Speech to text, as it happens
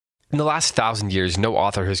In the last 1,000 years, no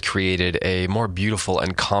author has created a more beautiful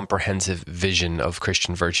and comprehensive vision of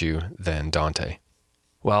Christian virtue than Dante.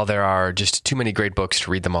 While there are just too many great books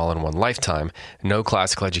to read them all in one lifetime, no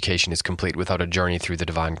classical education is complete without a journey through the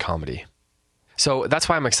Divine Comedy. So that's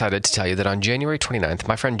why I'm excited to tell you that on January 29th,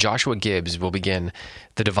 my friend Joshua Gibbs will begin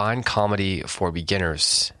the Divine Comedy for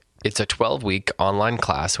Beginners. It's a 12-week online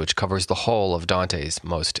class which covers the whole of Dante's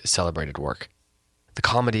most celebrated work. The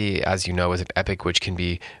comedy, as you know, is an epic which can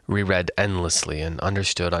be reread endlessly and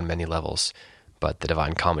understood on many levels. But the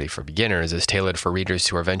Divine Comedy for Beginners is tailored for readers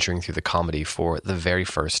who are venturing through the comedy for the very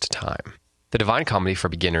first time. The Divine Comedy for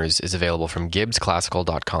Beginners is available from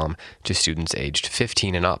gibbsclassical.com to students aged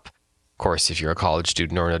 15 and up. Of course, if you're a college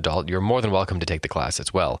student or an adult, you're more than welcome to take the class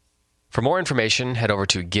as well. For more information, head over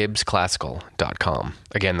to gibbsclassical.com.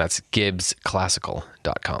 Again, that's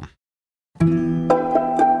gibbsclassical.com.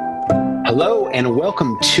 Hello and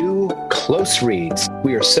welcome to Close Reads.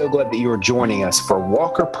 We are so glad that you are joining us for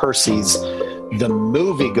Walker Percy's The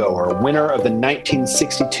Moviegoer, winner of the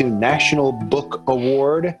 1962 National Book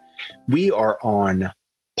Award. We are on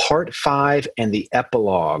Part 5 and the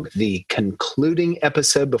epilogue, the concluding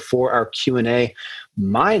episode before our Q&A.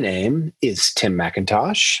 My name is Tim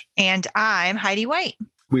McIntosh. And I'm Heidi White.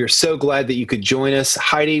 We are so glad that you could join us.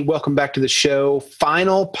 Heidi, welcome back to the show.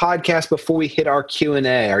 Final podcast before we hit our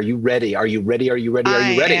Q&A. Are you ready? Are you ready? Are you ready?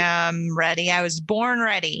 Are you ready? I am ready. I was born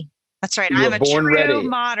ready. That's right. I'm a true ready.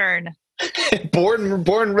 Modern.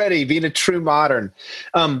 born ready, being a true modern.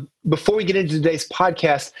 Before we get into today's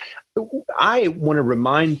podcast, I want to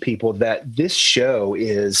remind people that this show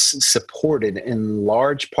is supported in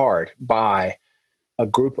large part by a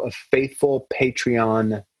group of faithful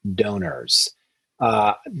Patreon donors.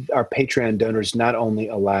 Our Patreon donors not only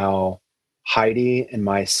allow Heidi and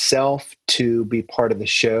myself to be part of the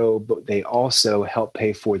show, but they also help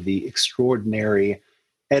pay for the extraordinary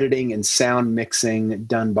editing and sound mixing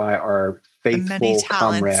done by our faithful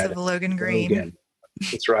comrade, of Logan Green. Logan.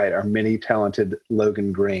 That's right, our many talented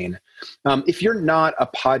Logan Green. If you're not a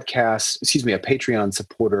Patreon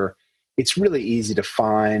supporter, it's really easy to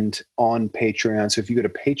find on Patreon. So if you go to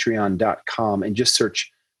patreon.com and just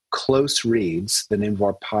search Close Reads, the name of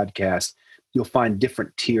our podcast, you'll find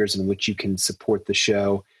different tiers in which you can support the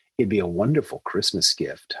show. It'd be a wonderful Christmas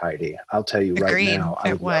gift, Heidi. I'll tell you right now,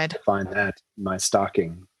 I would love to find that in my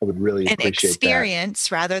stocking. I would really appreciate that. An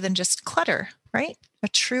experience rather than just clutter, right? A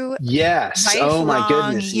true oh my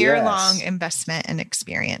goodness, year-long investment and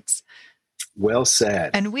experience. Well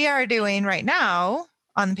said. And we are doing right now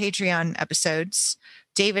on the Patreon episodes,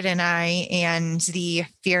 David and I and the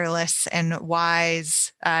fearless and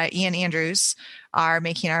wise Ian Andrews are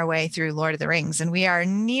making our way through Lord of the Rings, and we are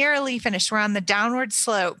nearly finished. We're on the downward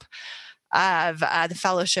slope of the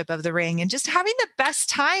Fellowship of the Ring and just having the best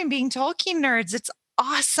time being Tolkien nerds. It's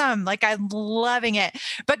awesome. Like, I'm loving it.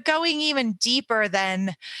 But going even deeper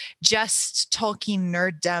than just Tolkien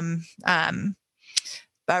nerddom,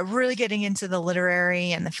 but really getting into the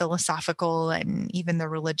literary and the philosophical and even the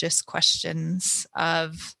religious questions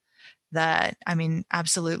of the,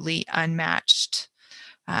 absolutely unmatched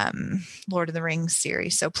Lord of the Rings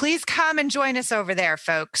series. So please come and join us over there,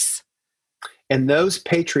 folks. And those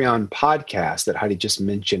Patreon podcasts that Heidi just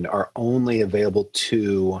mentioned are only available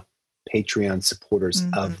to Patreon supporters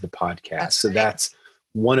of the podcast. That's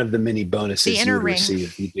one of the many bonuses you receive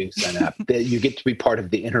if you do sign up. That you get to be part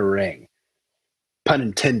of the inner ring. Pun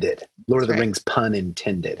intended. Lord of the Rings, pun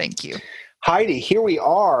intended. Thank you. Heidi, here we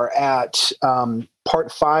are at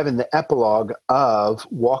part 5 in the epilogue of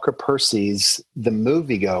Walker Percy's The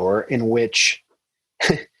Moviegoer, in which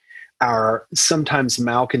our sometimes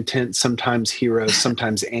malcontent, sometimes hero,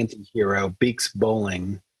 sometimes anti-hero, Beaks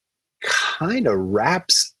Bowling kind of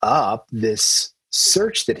wraps up this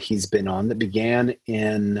search that he's been on that began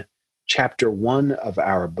in chapter 1 of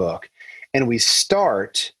our book. And we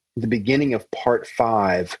start the beginning of part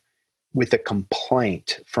 5 with a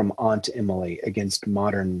complaint from Aunt Emily against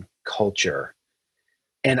modern culture.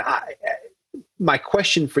 And my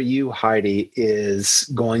question for you, Heidi, is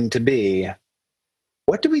going to be,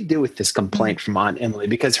 what do we do with this complaint from Aunt Emily?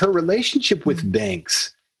 Because her relationship with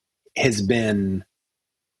Binks has been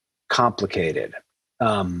complicated.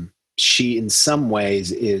 She, in some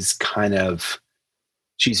ways, is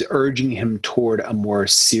she's urging him toward a more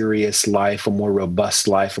serious life, a more robust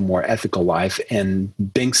life, a more ethical life. And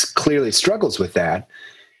Binks clearly struggles with that.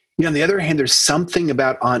 On the other hand, there's something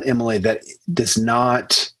about Aunt Emily that does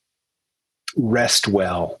not rest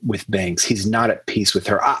well with Binks. He's not at peace with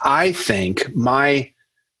her. I think my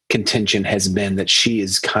contention has been that she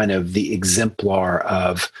is kind of the exemplar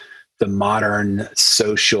of the modern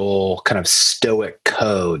social kind of stoic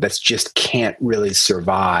code that's just can't really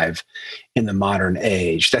survive in the modern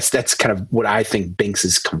age. That's kind of what I think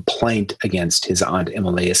Binks's complaint against his Aunt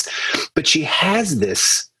Emily is. But she has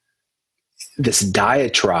this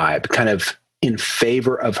diatribe kind of in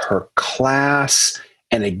favor of her class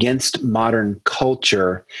and against modern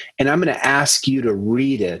culture. And I'm going to ask you to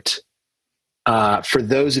read it. For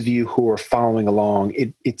those of you who are following along,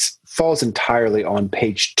 it falls entirely on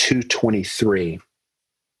page 223.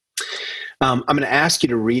 I'm going to ask you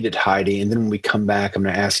to read it, Heidi, and then when we come back, I'm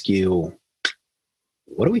going to ask you,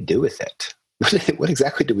 what do we do with it? What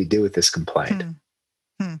exactly do we do with this complaint?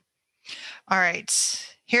 All right,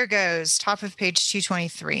 here goes, top of page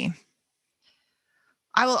 223.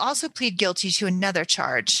 I will also plead guilty to another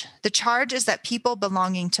charge. The charge is that people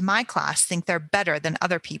belonging to my class think they're better than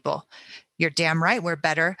other people. You're damn right we're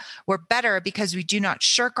better. We're better because we do not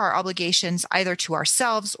shirk our obligations either to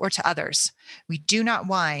ourselves or to others. We do not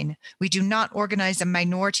whine. We do not organize a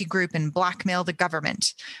minority group and blackmail the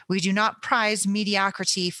government. We do not prize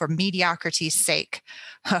mediocrity for mediocrity's sake.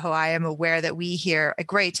 Oh, I am aware that we hear a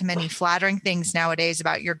great many flattering things nowadays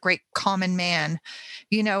about your great common man.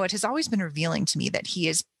 You know, it has always been revealing to me that he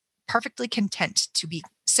is perfectly content to be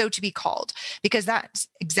called, because that's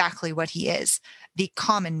exactly what he is, the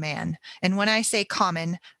common man. And when I say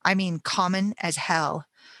common, I mean common as hell.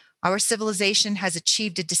 Our civilization has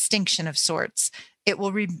achieved a distinction of sorts. It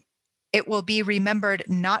will be remembered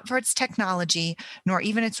not for its technology, nor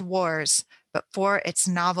even its wars, but for its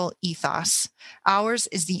novel ethos. Ours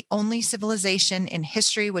is the only civilization in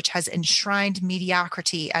history which has enshrined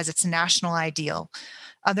mediocrity as its national ideal.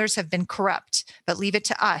 Others have been corrupt, but leave it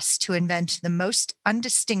to us to invent the most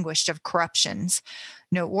undistinguished of corruptions.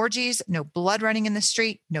 No orgies, no blood running in the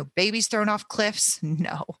street, no babies thrown off cliffs.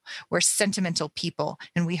 No, we're sentimental people,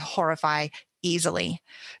 and we horrify easily.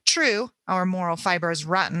 True, our moral fiber is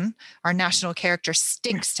rotten. Our national character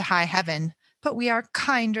stinks to high heaven. But we are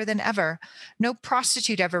kinder than ever. No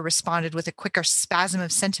prostitute ever responded with a quicker spasm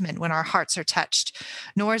of sentiment when our hearts are touched.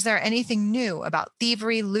 Nor is there anything new about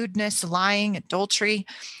thievery, lewdness, lying, adultery.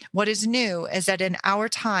 What is new is that in our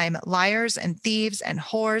time, liars and thieves and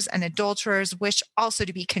whores and adulterers wish also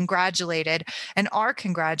to be congratulated and are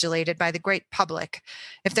congratulated by the great public,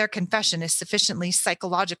 if their confession is sufficiently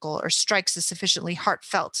psychological or strikes a sufficiently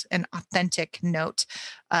heartfelt and authentic note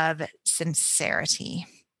of sincerity.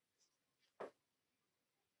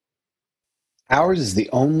 Ours is the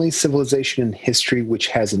only civilization in history which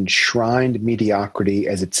has enshrined mediocrity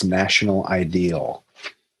as its national ideal.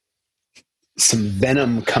 Some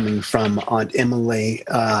venom coming from Aunt Emily.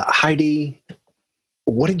 Heidi,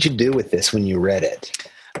 what did you do with this when you read it?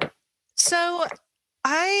 So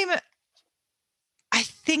I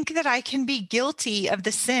think that I can be guilty of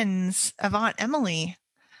the sins of Aunt Emily.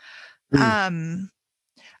 I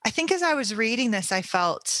think as I was reading this, I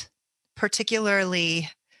felt particularly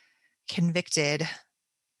convicted,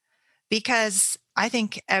 because I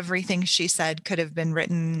think everything she said could have been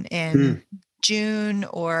written in June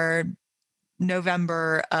or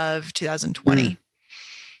November of 2020.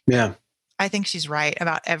 Yeah. I think she's right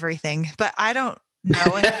about everything, but I don't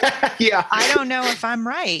know. Yeah. I don't know if I'm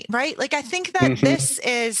right? Like, I think that this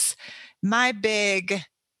is my big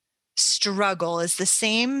struggle, is the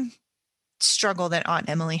same struggle that Aunt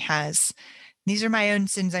Emily has. These are my own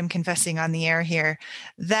sins I'm confessing on the air here,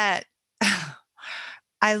 that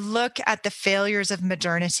I look at the failures of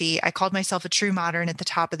modernity. I called myself a true modern at the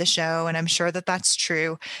top of the show, and I'm sure that that's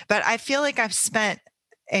true. But I feel like I've spent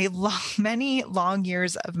many long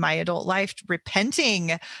years of my adult life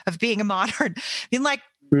repenting of being a modern, being like,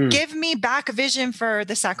 give me back a vision for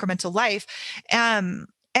the sacramental life. And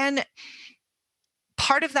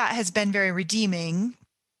part of that has been very redeeming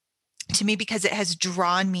to me, because it has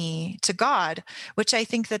drawn me to God, which I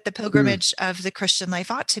think that the pilgrimage of the Christian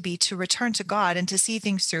life ought to be, to return to God and to see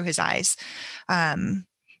things through his eyes, and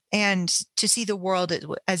to see the world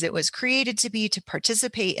as it was created to be, to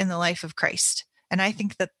participate in the life of Christ. And I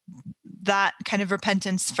think that kind of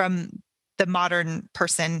repentance from the modern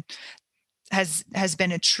person has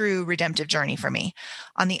been a true redemptive journey for me.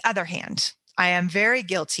 On the other hand, I am very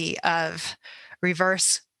guilty of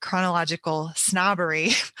reverse chronological snobbery,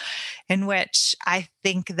 in which I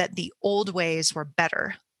think that the old ways were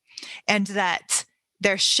better, and that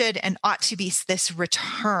there should and ought to be this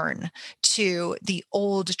return to the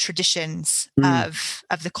old traditions of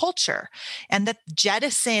the culture, and that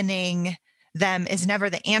jettisoning them is never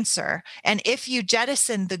the answer. And if you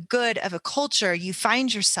jettison the good of a culture, you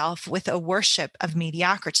find yourself with a worship of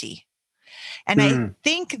mediocrity. And I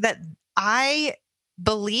think that I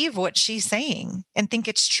believe what she's saying and think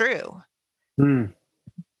it's true.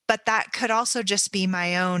 But that could also just be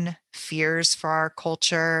my own fears for our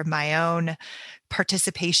culture, my own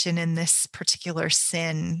participation in this particular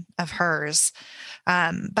sin of hers.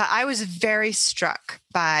 But I was very struck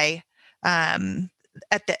by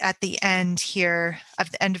at the end here,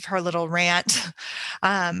 at the end of her little rant,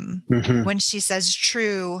 when she says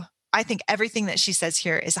true. I think everything that she says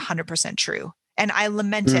here is 100% true. And I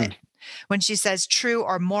lament it when she says true,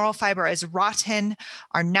 our moral fiber is rotten,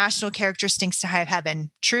 our national character stinks to high heaven.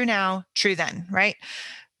 True now, true then, right?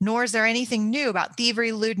 Nor is there anything new about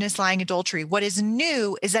thievery, lewdness, lying, adultery. What is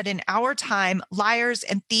new is that in our time, liars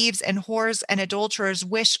and thieves and whores and adulterers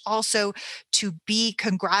wish also to be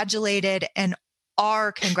congratulated and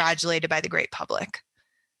are congratulated by the great public.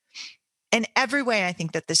 In every way, I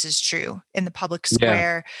think that this is true in the public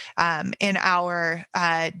square, in our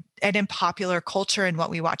and in popular culture, and what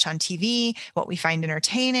we watch on TV, what we find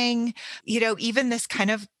entertaining. Even this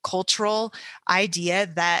kind of cultural idea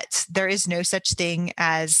that there is no such thing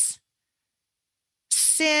as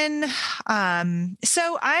sin.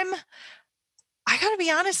 So I got to be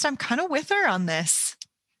honest, I'm kind of with her on this.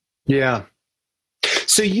 Yeah.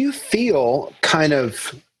 So you feel kind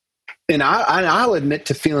of. And I'll admit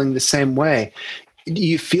to feeling the same way.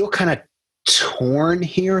 You feel kind of torn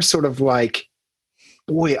here, sort of like,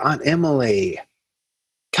 boy, Aunt Emily,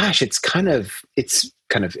 gosh, it's kind of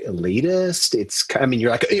elitist.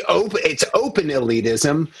 You're like, it's open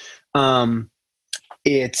elitism.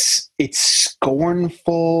 It's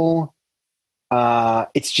scornful.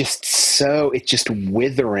 It's just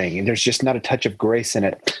withering, and there's just not a touch of grace in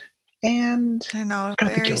it. And I know,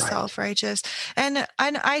 very self-righteous. And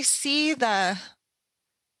I see, but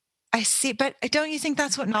don't you think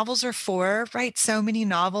that's what novels are for, right? So many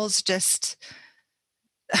novels just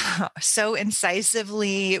so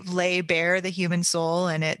incisively lay bare the human soul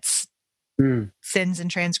and its sins and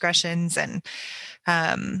transgressions. And,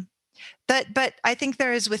 but I think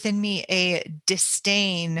there is within me a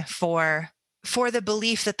disdain for the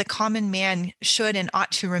belief that the common man should and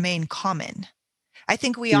ought to remain common. I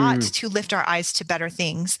think we ought to lift our eyes to better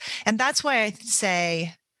things. And that's why I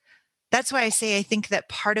say I think that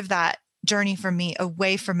part of that journey for me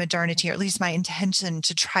away from modernity, or at least my intention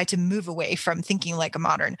to try to move away from thinking like a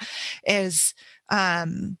modern, is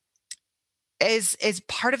part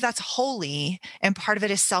of that's holy and part of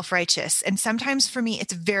it is self-righteous. And sometimes for me,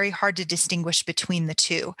 it's very hard to distinguish between the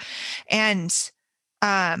two. And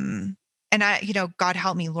I, God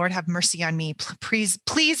help me, Lord have mercy on me. Please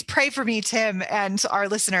pray for me, Tim, and our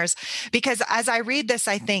listeners, because as I read this,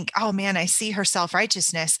 I think, oh man, I see her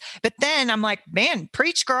self-righteousness, but then I'm like, man,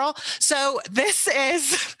 preach, girl. So this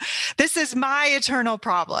is my eternal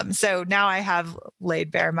problem. So now I have laid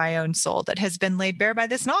bare my own soul that has been laid bare by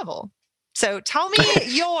this novel. So tell me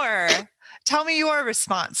your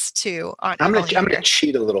response to Aunt Emily. I'm going to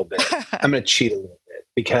cheat a little bit.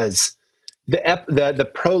 Because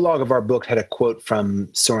the prologue of our book had a quote from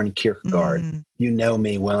Soren Kierkegaard. You know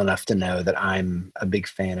me well enough to know that I'm a big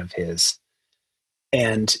fan of his.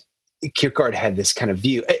 And Kierkegaard had this kind of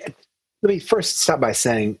view. Let me first start by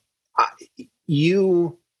saying,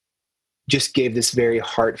 you just gave this very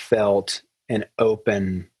heartfelt and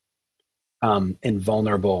open and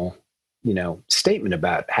vulnerable, statement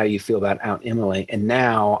about how you feel about Aunt Emily. And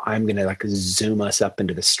now I'm going to zoom us up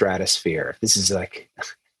into the stratosphere. This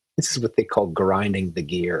is what they call grinding the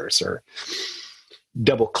gears, or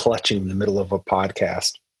double clutching in the middle of a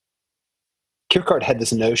podcast. Kierkegaard had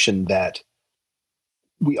this notion that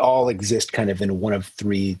we all exist kind of in one of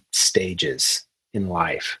three stages in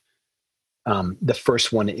life. The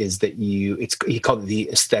first one is that he called it the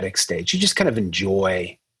aesthetic stage. You just kind of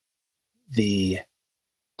enjoy the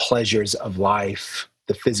pleasures of life,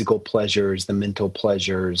 the physical pleasures, the mental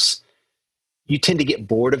pleasures. You tend to get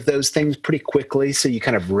bored of those things pretty quickly, so you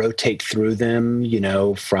kind of rotate through them,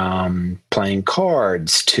 from playing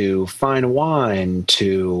cards to fine wine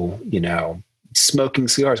to, smoking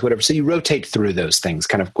cigars, whatever. So you rotate through those things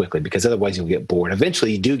kind of quickly, because otherwise you'll get bored.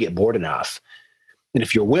 Eventually you do get bored enough. And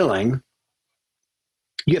if you're willing,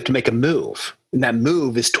 you have to make a move. And that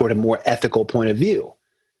move is toward a more ethical point of view.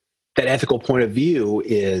 That ethical point of view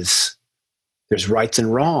is there's rights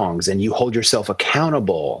and wrongs, and you hold yourself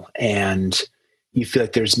accountable, and you feel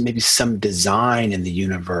like there's maybe some design in the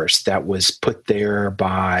universe that was put there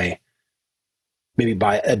by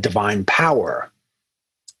a divine power.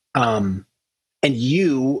 And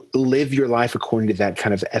you live your life according to that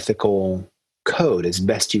kind of ethical code as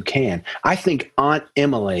best you can. I think Aunt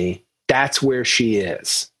Emily, that's where she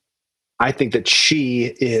is. I think that she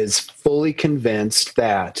is fully convinced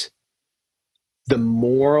that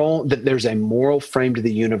there's a moral frame to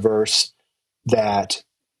the universe that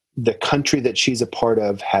the country that she's a part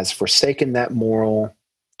of has forsaken that moral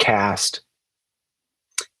caste,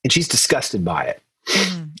 and she's disgusted by it.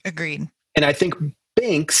 Agreed. And I think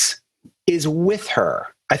Binks is with her.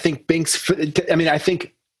 I think Binks, I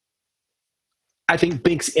think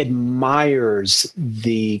Binks admires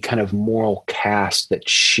the kind of moral caste that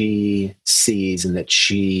she sees and that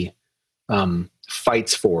she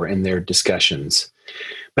fights for in their discussions.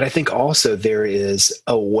 But I think also there is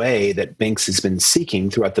a way that Binks has been seeking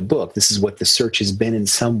throughout the book. This is what the search has been in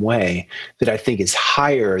some way that I think is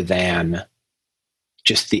higher than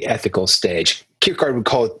just the ethical stage. Kierkegaard would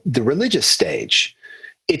call it the religious stage.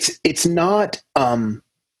 It's not a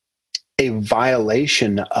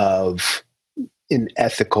violation of an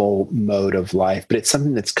ethical mode of life, but it's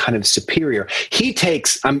something that's kind of superior. He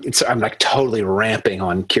takes, I'm like totally ramping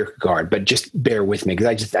on Kierkegaard, but just bear with me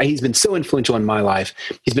because he's been so influential in my life.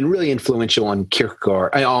 He's been really influential on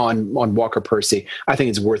Kierkegaard, on Walker Percy. I think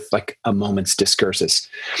it's worth like a moment's discursus.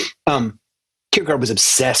 Kierkegaard was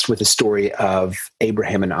obsessed with the story of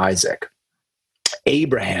Abraham and Isaac.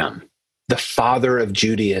 Abraham, the father of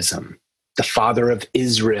Judaism, the father of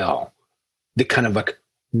Israel, the kind of like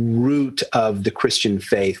root of the Christian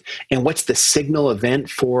faith. And what's the signal event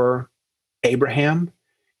for Abraham?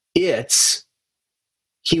 It's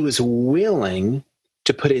he was willing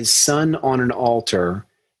to put his son on an altar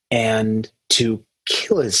and to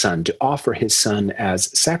kill his son, to offer his son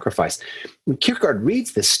as sacrifice. When Kierkegaard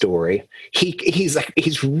reads this story,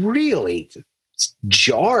 he's really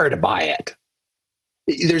jarred by it.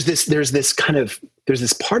 There's this part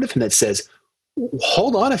of him that says,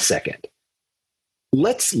 hold on a second.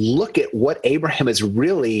 Let's look at what Abraham is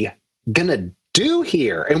really going to do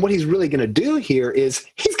here. And what he's really going to do here is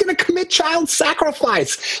he's going to commit child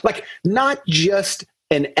sacrifice. Like not just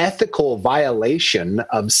an ethical violation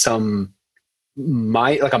of some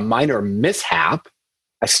like a minor mishap.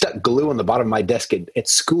 I stuck glue on the bottom of my desk at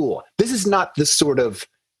school. This is not the sort of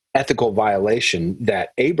ethical violation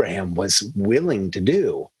that Abraham was willing to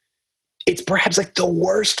do. It's perhaps like the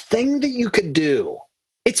worst thing that you could do.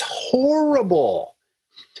 It's horrible.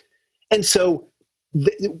 And so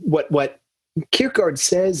what Kierkegaard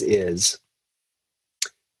says is,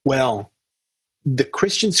 well, the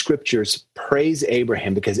Christian scriptures praise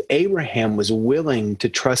Abraham because Abraham was willing to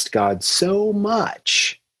trust God so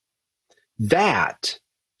much that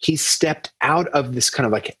he stepped out of this kind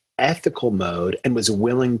of like ethical mode and was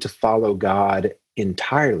willing to follow God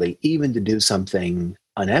entirely, even to do something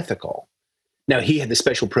unethical. Now, he had the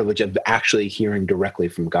special privilege of actually hearing directly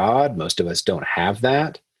from God. Most of us don't have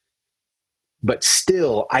that. But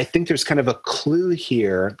still, I think there's kind of a clue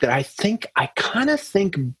here that I kind of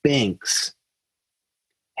think Binks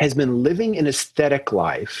has been living an aesthetic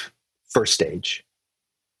life, first stage,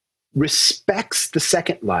 respects the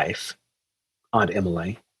second life, Aunt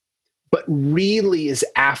Emily, but really is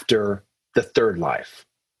after the third life,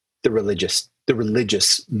 the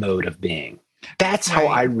religious mode of being. That's how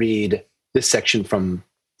I read this section from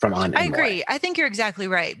Aunt Emily. I agree. I think you're exactly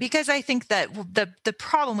right, because I think that the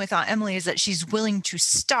problem with Aunt Emily is that she's willing to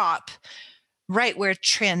stop right where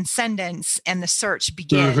transcendence and the search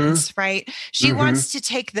begins, right? She wants to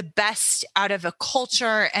take the best out of a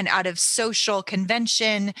culture and out of social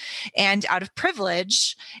convention and out of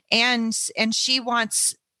privilege, and she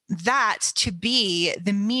wants that to be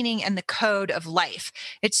the meaning and the code of life.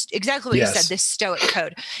 It's exactly what you said, this Stoic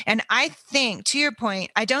code. And I think, to your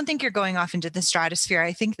point, I don't think you're going off into the stratosphere.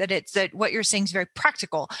 I think that what you're saying is very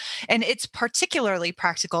practical, and it's particularly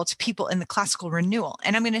practical to people in the classical renewal.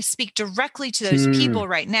 And I'm going to speak directly to those people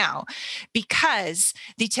right now, because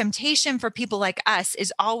the temptation for people like us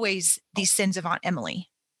is always these sins of Aunt Emily.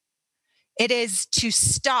 It is to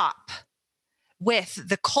stop with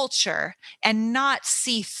the culture and not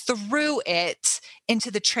see through it into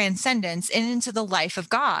the transcendence and into the life of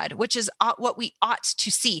God, which is what we ought to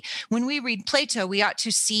see. When we read Plato, we ought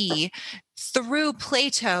to see through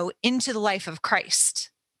Plato into the life of Christ.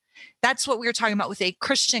 That's what we were talking about with a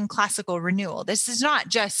Christian classical renewal. This is not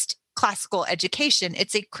just classical education.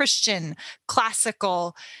 It's a Christian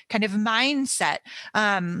classical kind of mindset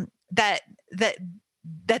that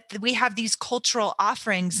we have these cultural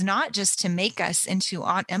offerings, not just to make us into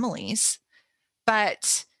Aunt Emily's,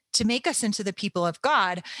 but to make us into the people of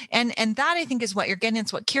God. And that, I think, is what you're getting.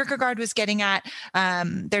 It's what Kierkegaard was getting at.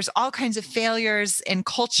 There's all kinds of failures in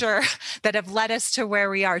culture that have led us to where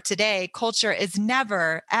we are today. Culture is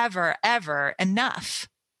never, ever, ever enough.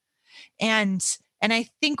 And I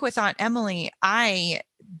think with Aunt Emily,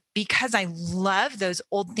 because I love those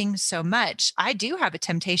old things so much, I do have a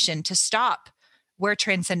temptation to stop where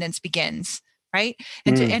transcendence begins, right?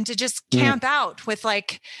 And to just camp out with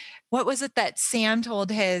like what was it that Sam told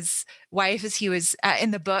his wife as he was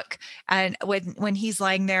in the book, and when he's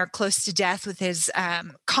lying there close to death with his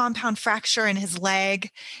compound fracture in his leg,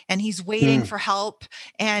 and he's waiting for help,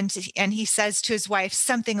 and he says to his wife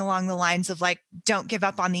something along the lines of like, "Don't give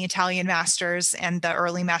up on the Italian masters and the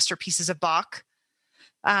early masterpieces of Bach."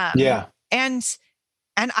 Yeah.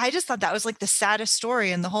 And I just thought that was like the saddest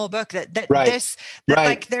story in the whole book, that Right.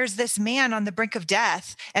 like there's this man on the brink of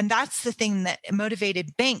death. And that's the thing that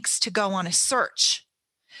motivated Binks to go on a search.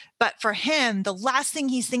 But for him, the last thing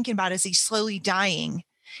he's thinking about as he's slowly dying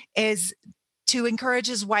is to encourage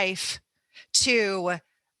his wife to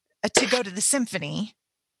go to the symphony.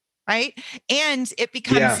 Right. And it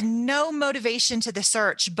becomes no motivation to the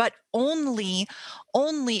search, but only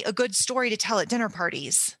a good story to tell at dinner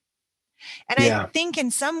parties. And I think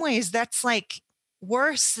in some ways that's like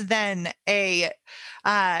worse than this.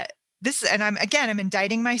 And I'm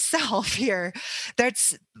indicting myself here.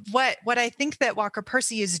 That's what I think that Walker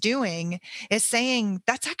Percy is doing, is saying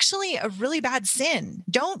that's actually a really bad sin.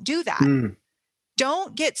 Don't do that.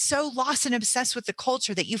 Don't get so lost and obsessed with the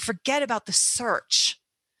culture that you forget about the search.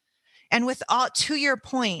 And to your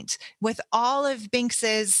point, with all of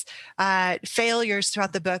Binks's failures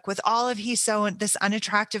throughout the book, with all of he's so this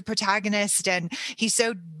unattractive protagonist and he's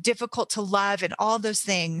so difficult to love and all those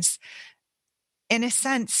things, in a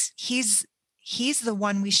sense, he's the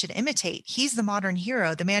one we should imitate. He's the modern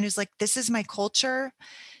hero, the man who's like, this is my culture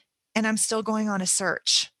and I'm still going on a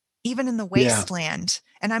search, even in the wasteland.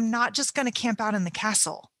 And I'm not just going to camp out in the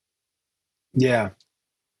castle. Yeah.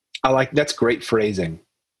 That's great phrasing.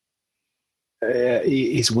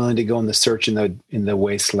 He's willing to go on the search in the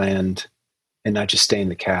wasteland and not just stay in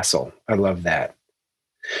the castle. I love that.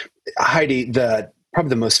 Heidi, probably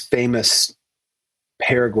the most famous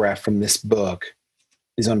paragraph from this book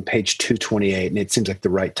is on page 228, and it seems like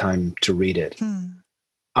the right time to read it.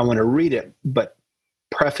 I want to read it, but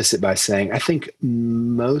preface it by saying I think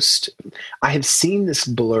I have seen this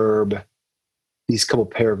blurb, these couple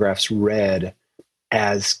paragraphs read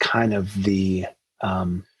as kind of the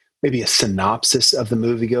maybe a synopsis of The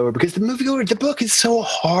Moviegoer, because the book is so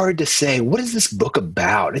hard to say. What is this book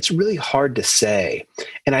about? It's really hard to say.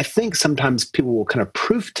 And I think sometimes people will kind of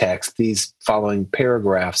proof text these following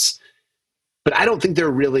paragraphs, but I don't think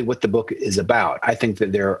they're really what the book is about. I think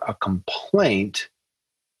that they're a complaint,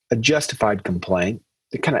 a justified complaint.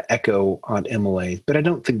 They kind of echo Aunt Emily, but I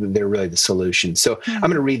don't think that they're really the solution. So I'm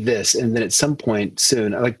going to read this, and then at some point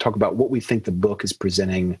soon, I'd like to talk about what we think the book is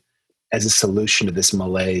presenting as a solution to this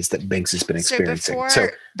malaise that Binks has been experiencing.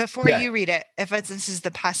 Before you read it, this is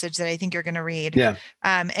the passage that I think you're going to read,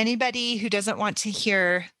 anybody who doesn't want to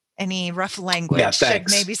hear any rough language should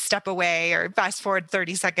maybe step away or fast forward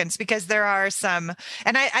 30 seconds, because there are some,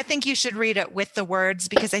 and I think you should read it with the words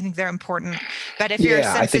because I think they're important. But if you're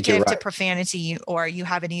sensitive to profanity or you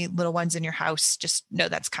have any little ones in your house, just know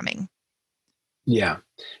that's coming. Yeah.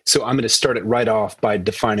 So I'm going to start it right off by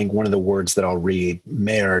defining one of the words that I'll read,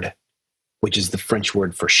 merde, which is the French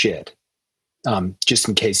word for shit. Just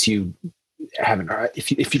in case you haven't,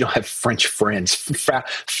 if you don't have French friends,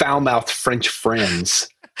 foul-mouthed French friends,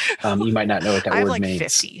 you might not know what that word means. I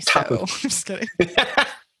have 50, so I'm just kidding.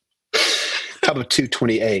 Top of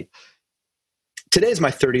 228. Today is my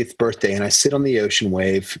 30th birthday, and I sit on the ocean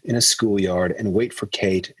wave in a schoolyard and wait for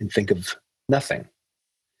Kate and think of nothing.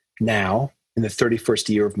 Now, in the 31st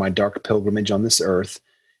year of my dark pilgrimage on this earth,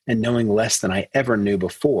 and knowing less than I ever knew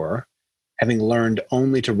before, having learned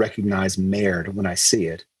only to recognize merde when I see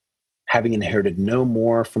it, having inherited no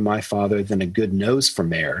more from my father than a good nose for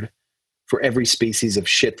merde, for every species of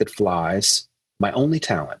shit that flies, my only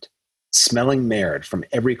talent, smelling merde from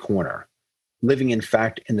every corner, living in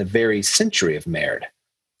fact in the very century of merde,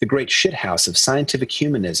 the great shithouse of scientific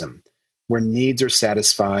humanism, where needs are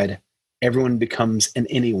satisfied, everyone becomes an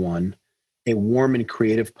anyone, a warm and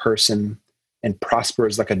creative person, and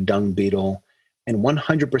prospers like a dung beetle, and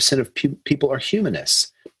 100% of people are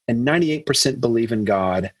humanists, and 98% believe in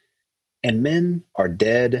God, and men are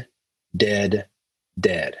dead, dead,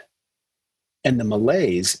 dead. And the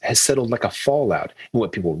malaise has settled like a fallout, and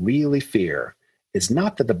what people really fear is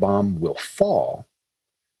not that the bomb will fall,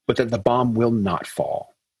 but that the bomb will not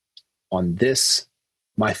fall. On this,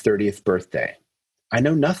 my 30th birthday, I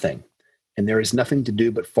know nothing, and there is nothing to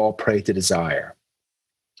do but fall prey to desire.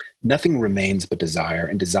 Nothing remains but desire,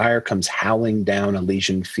 and desire comes howling down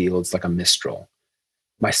Elysian fields like a mistral.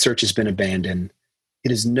 My search has been abandoned.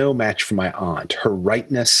 It is no match for my aunt, her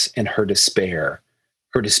rightness and her despair,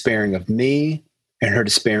 her despairing of me and her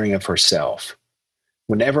despairing of herself.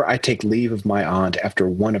 Whenever I take leave of my aunt after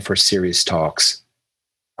one of her serious talks,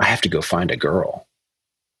 I have to go find a girl.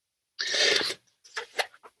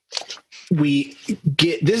 we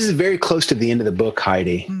get, this is very close to the end of the book,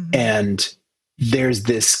 Heidi. Mhm. And there's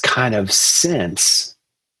this kind of sense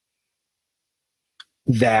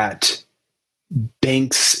that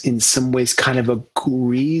Binks in some ways kind of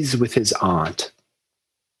agrees with his aunt.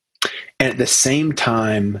 And at the same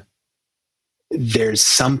time, there's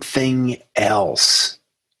something else.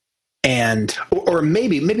 And, or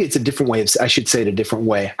maybe it's a different way. I should say it a different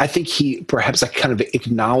way. I think he perhaps like kind of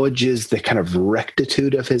acknowledges the kind of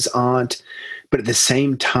rectitude of his aunt, but at the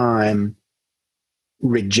same time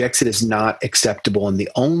rejects it as not acceptable. And the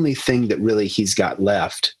only thing that really he's got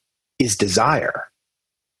left is desire.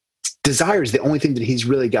 Desire is the only thing that he's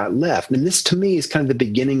really got left. And this to me is kind of the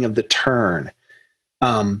beginning of the turn.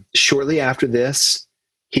 Shortly after this,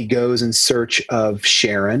 he goes in search of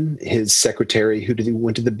Sharon, his secretary, who he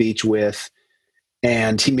went to the beach with.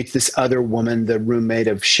 And he meets this other woman, the roommate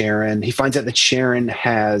of Sharon. He finds out that Sharon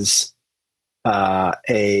has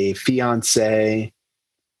a fiance.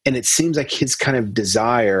 And it seems like his kind of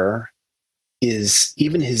desire is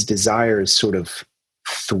sort of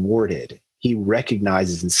thwarted. He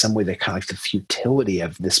recognizes in some way that kind of like the futility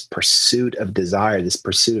of this pursuit of desire, this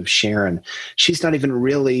pursuit of Sharon. She's not even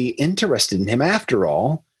really interested in him after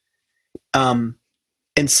all. And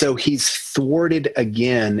so he's thwarted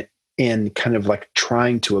again in kind of like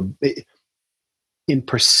in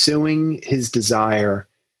pursuing his desire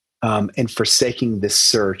and forsaking this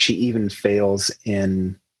search. He even fails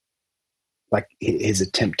in like his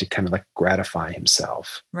attempt to kind of like gratify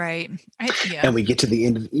himself. Right. Yeah. And we get to the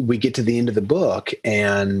end of the book,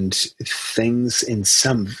 and things in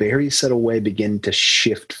some very subtle way begin to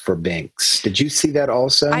shift for Binks. Did you see that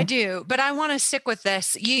also? I do, but I want to stick with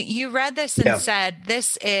this. You read this and said,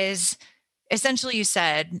 this is essentially, you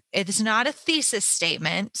said, it's not a thesis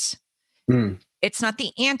statement. It's not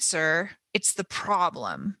the answer. It's the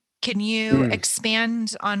problem. Can you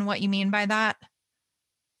expand on what you mean by that?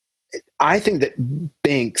 I think that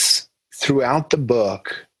Binks throughout the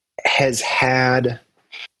book has had,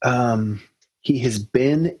 he has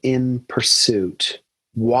been in pursuit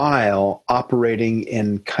while operating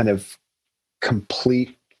in kind of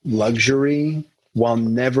complete luxury, while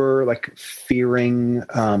never like fearing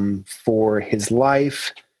for his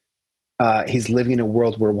life. He's living in a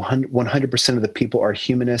world where 100% of the people are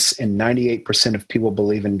humanists and 98% of people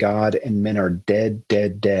believe in God, and men are dead,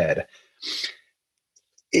 dead, dead.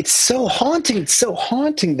 It's so haunting. It's so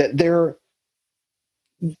haunting that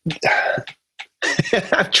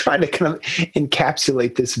I'm trying to kind of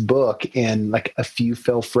encapsulate this book in like a few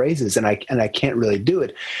fell phrases, and I can't really do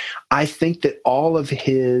it. I think that all of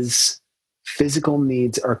his physical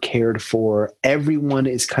needs are cared for. Everyone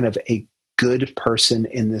is kind of a good person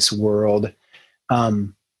in this world.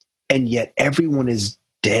 And yet everyone is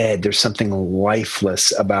dead. There's something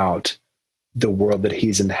lifeless about the world that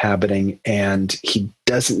he's inhabiting, and he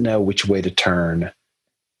doesn't know which way to turn.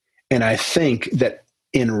 And I think that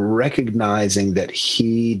in recognizing that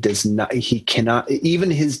he cannot,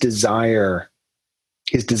 even his desire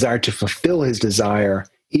to fulfill his desire,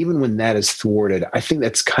 even when that is thwarted, I think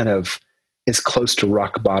that's kind of as close to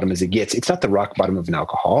rock bottom as it gets. It's not the rock bottom of an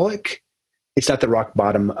alcoholic. It's not the rock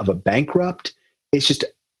bottom of a bankrupt. It's just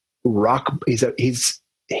he's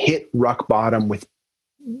hit rock bottom with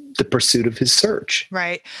the pursuit of his search.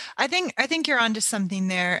 Right. I think you're onto something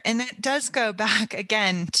there. And it does go back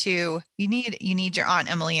again to, you need your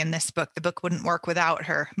Aunt Emily in this book. The book wouldn't work without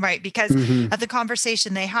her, right? Because of the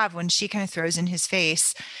conversation they have when she kind of throws in his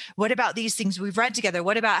face, what about these things we've read together?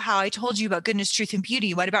 What about how I told you about goodness, truth, and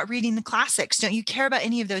beauty? What about reading the classics? Don't you care about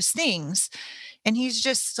any of those things? And he's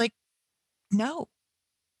just like, no,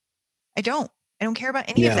 I don't. I don't care about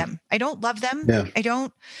any of them. I don't love them. I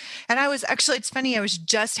don't. And it's funny, I was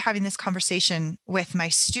just having this conversation with my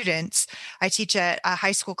students. I teach a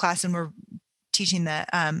high school class, and we're teaching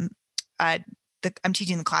I'm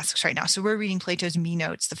teaching the classics right now. So we're reading Plato's Me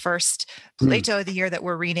Notes, the first Plato of the year that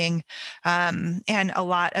we're reading. And a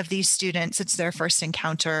lot of these students, it's their first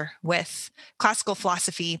encounter with classical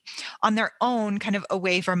philosophy on their own, kind of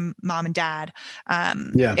away from mom and dad,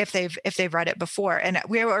 if they've read it before. And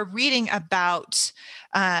we were reading about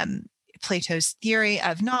Plato's theory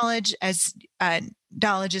of knowledge as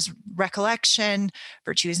knowledge is recollection,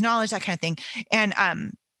 virtue is knowledge, that kind of thing. And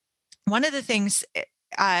one of the things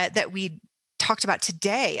that we talked about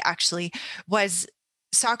today actually was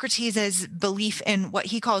Socrates' belief in what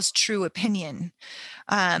he calls true opinion.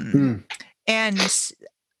 And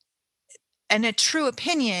a true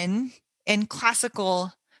opinion in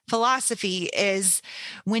classical philosophy is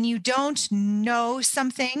when you don't know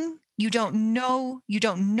something, you don't know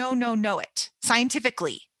it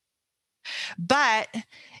scientifically. But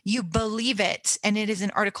you believe it, and it is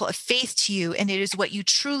an article of faith to you, and it is what you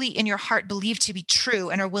truly in your heart believe to be true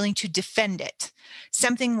and are willing to defend it.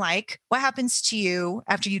 Something like what happens to you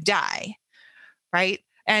after you die, right?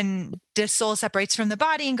 And the soul separates from the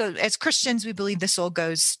body and goes, as Christians, we believe the soul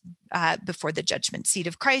goes before the judgment seat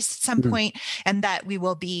of Christ at some point, and that we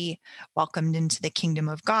will be welcomed into the kingdom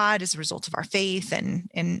of God as a result of our faith,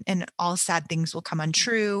 and all sad things will come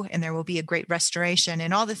untrue, and there will be a great restoration,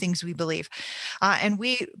 and all the things we believe. And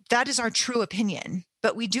that is our true opinion.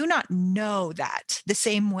 But we do not know that the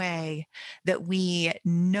same way that we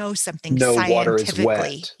know something scientifically. Water is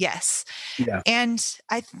wet. Yes. Yeah. And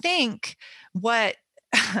I think what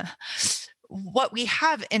we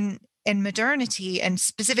have in modernity, and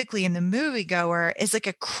specifically in the moviegoer, is like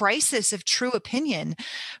a crisis of true opinion,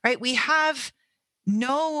 right? We have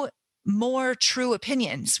no more true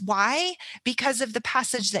opinions. Why? Because of the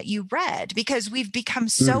passage that you read, because we've become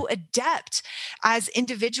so adept as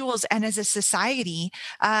individuals and as a society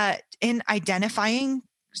in identifying,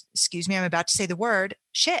 excuse me, I'm about to say the word,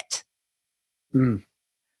 shit.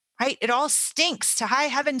 Right? It all stinks to high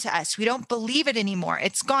heaven to us. We don't believe it anymore.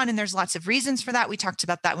 It's gone. And there's lots of reasons for that. We talked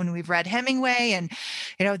about that when we've read Hemingway, and,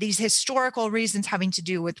 these historical reasons having to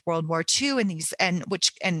do with World War II and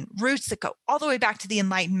roots that go all the way back to the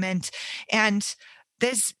Enlightenment. And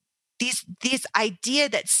there's these idea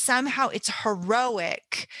that somehow it's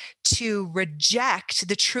heroic to reject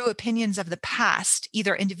the true opinions of the past,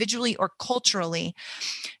 either individually or culturally.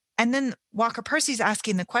 And then Walker Percy's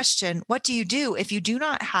asking the question, what do you do if you do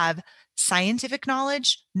not have scientific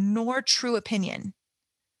knowledge nor true opinion?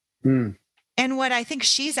 And what I think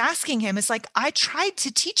she's asking him is like, I tried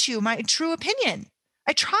to teach you my true opinion.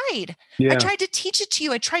 I tried. I tried to teach it to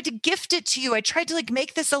you. I tried to gift it to you. I tried to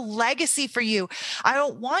make this a legacy for you. I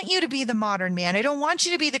don't want you to be the modern man. I don't want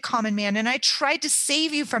you to be the common man. And I tried to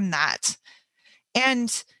save you from that.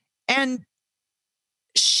 And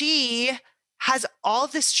she has all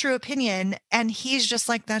this true opinion, and he's just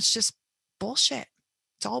like, that's just bullshit.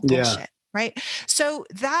 It's all bullshit. Right. So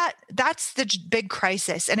that's the big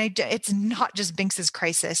crisis. And it's not just Binks's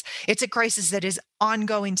crisis. It's a crisis that is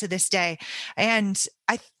ongoing to this day. And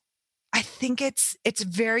I think it's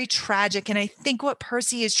very tragic. And I think what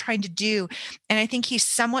Percy is trying to do, and I think he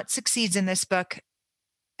somewhat succeeds in this book,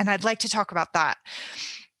 and I'd like to talk about that.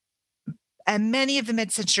 And many of the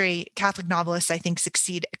mid-century Catholic novelists, I think,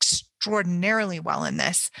 succeed extraordinarily well in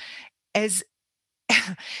this, is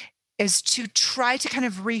to try to kind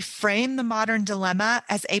of reframe the modern dilemma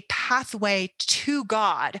as a pathway to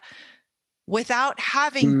God without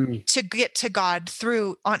having to get to God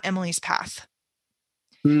through Aunt Emily's path.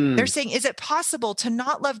 They're saying, is it possible to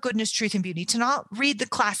not love goodness, truth, and beauty, to not read the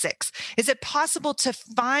classics? Is it possible to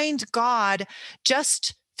find God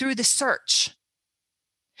just through the search?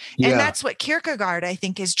 And that's what Kierkegaard, I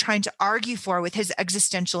think, is trying to argue for with his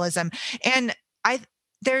existentialism. And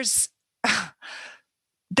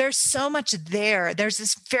there's so much there. There's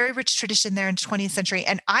this very rich tradition there in the 20th century.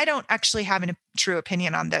 And I don't actually have a true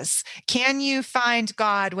opinion on this. Can you find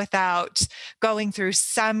God without going through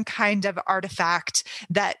some kind of artifact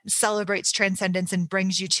that celebrates transcendence and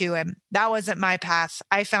brings you to him? That wasn't my path.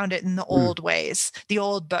 I found it in the old ways, the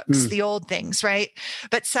old books, the old things, right?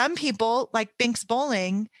 But some people, like Binks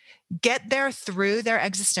Bolling, get there through their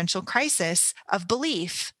existential crisis of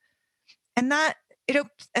belief. And that,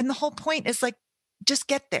 and the whole point is like, just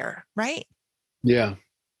get there, right? Yeah.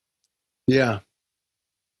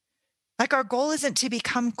 Like our goal isn't to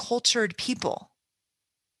become cultured people.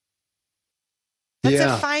 That's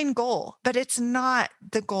a fine goal, but it's not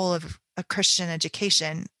the goal of a Christian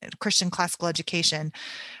education, Christian classical education.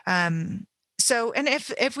 So, and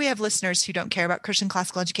if we have listeners who don't care about Christian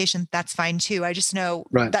classical education, that's fine too. I just know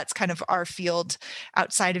that's kind of our field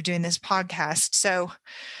outside of doing this podcast. So,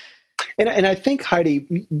 And I think,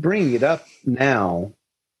 Heidi, bringing it up now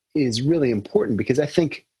is really important, because I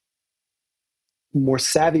think more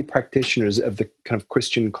savvy practitioners of the kind of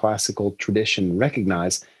Christian classical tradition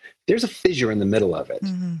recognize there's a fissure in the middle of it,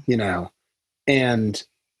 and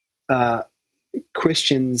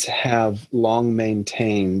Christians have long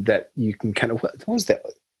maintained that you can kind of, what was that? I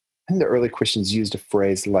think the early Christians used a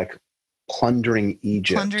phrase like plundering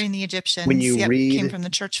Egypt. Plundering the Egyptians. When you read, came from the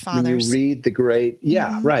church fathers. When you read the great,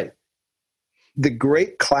 the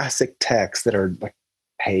great classic texts that are like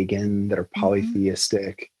pagan, that are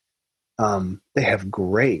polytheistic, they have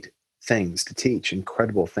great things to teach,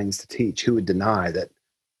 incredible things to teach. Who would deny that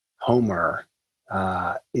Homer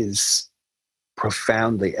is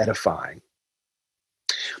profoundly edifying?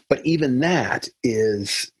 But even that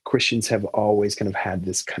is, Christians have always kind of had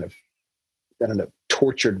this kind of,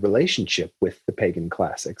 tortured relationship with the pagan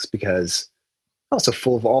classics, because also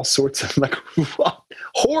full of all sorts of like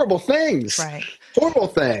horrible things. Right. Horrible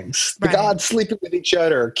things. The Right. gods sleeping with each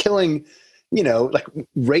other, killing, like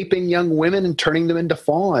raping young women and turning them into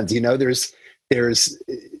fawns. It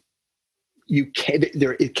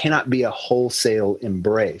cannot be a wholesale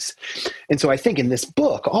embrace. And so I think in this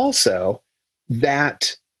book also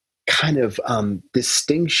that kind of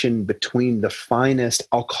distinction between the finest,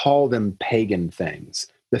 I'll call them pagan things,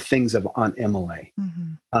 the things of Aunt Emily,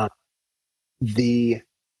 Mm-hmm.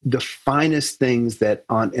 The finest things that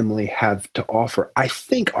Aunt Emily have to offer, I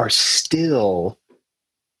think are still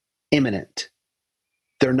imminent.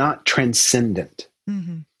 They're not transcendent.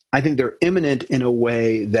 Mm-hmm. I think they're imminent in a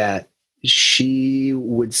way that she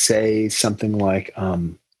would say something like,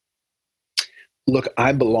 look,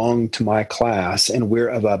 I belong to my class and we're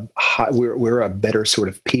a better sort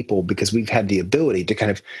of people because we've had the ability to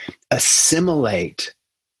kind of assimilate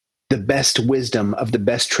the best wisdom of the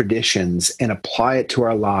best traditions and apply it to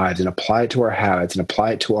our lives and apply it to our habits and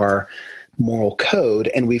apply it to our moral code.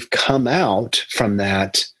 And we've come out from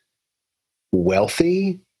that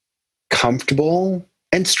wealthy, comfortable,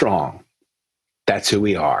 and strong. That's who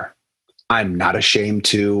we are. I'm not ashamed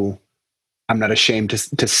to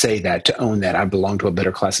say that, to own that. I belong to a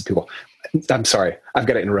better class of people. I'm sorry. I've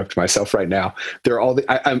got to interrupt myself right now.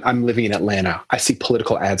 I'm living in Atlanta. I see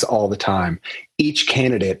political ads all the time. Each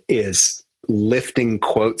candidate is lifting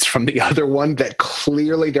quotes from the other one that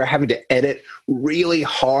clearly they're having to edit really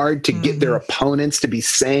hard to get their opponents to be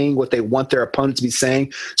saying what they want their opponents to be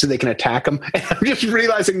saying so they can attack them. And I'm just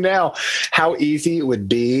realizing now how easy it would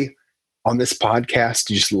be on this podcast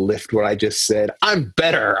to just lift what I just said. I'm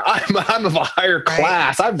better. I'm of a higher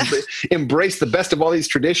class. I've embraced the best of all these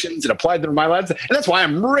traditions and applied them to my lives. And that's why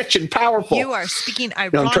I'm rich and powerful. You are speaking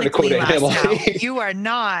ironically now. You are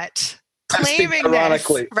not claiming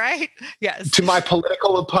ironically, this, right? Yes. To my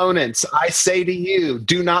political opponents, I say to you,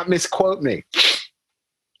 do not misquote me.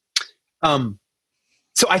 So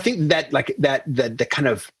I think that the kind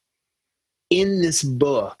of in this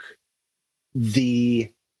book,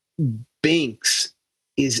 the Binks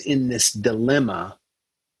is in this dilemma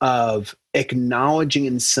of acknowledging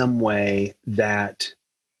in some way that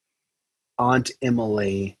Aunt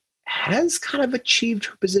Emily has kind of achieved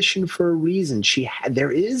her position for a reason.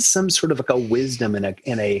 There is some sort of like a wisdom and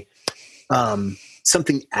a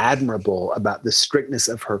something admirable about the strictness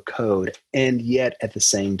of her code, and yet at the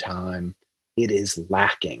same time, it is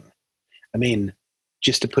lacking. I mean,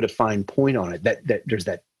 just to put a fine point on it, that there's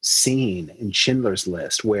that scene in Schindler's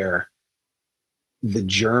List where the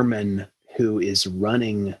German who is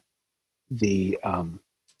running the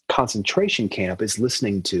concentration camp is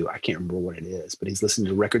listening to, I can't remember what it is, but he's listening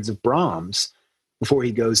to records of Brahms before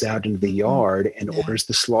he goes out into the yard and orders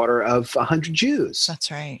the slaughter of 100 Jews.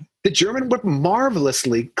 That's right. The Germans were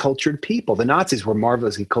marvelously cultured people. The Nazis were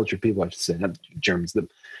marvelously cultured people, I should say, not the Germans. The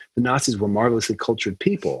Nazis were marvelously cultured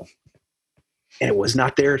people. And it was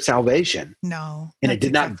not their salvation. No. And it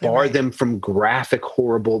did not bar them from graphic,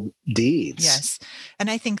 horrible deeds. Yes. And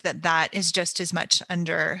I think that is just as much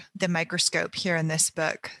under the microscope here in this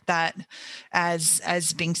book, that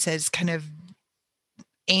as Binks says, kind of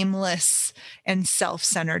aimless and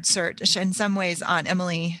self-centered search. In some ways, Aunt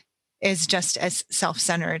Emily is just as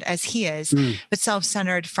self-centered as he is, but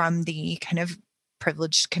self-centered from the kind of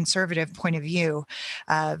privileged conservative point of view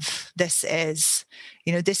of this is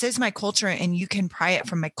my culture and you can pry it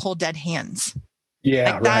from my cold dead hands.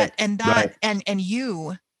 Yeah. Like that, right. And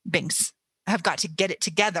you, Binks, have got to get it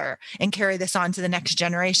together and carry this on to the next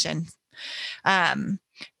generation. And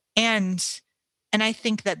I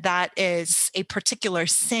think that is a particular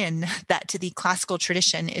sin that to the classical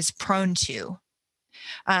tradition is prone to.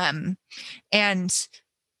 And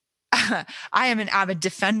I am an avid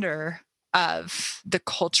defender of the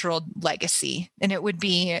cultural legacy. And it would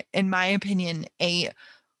be, in my opinion, a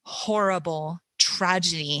horrible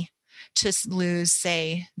tragedy to lose,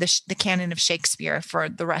 say, the canon of Shakespeare for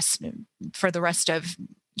the rest of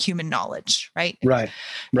human knowledge, right? Right.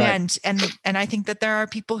 And I think that there are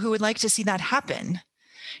people who would like to see that happen,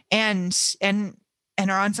 and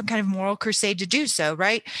are on some kind of moral crusade to do so,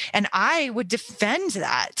 right? And I would defend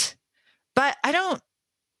that, but I don't.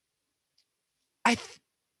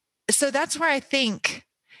 So that's where I think,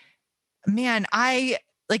 man, I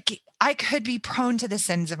could be prone to the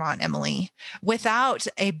sins of Aunt Emily without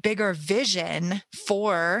a bigger vision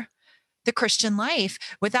for the Christian life,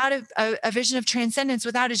 without a vision of transcendence,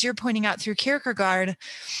 without, as you're pointing out through Kierkegaard,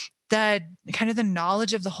 the kind of the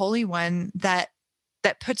knowledge of the Holy One that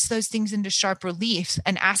puts those things into sharp relief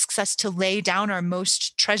and asks us to lay down our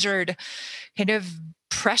most treasured kind of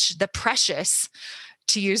the precious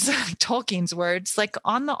to use Tolkien's words, like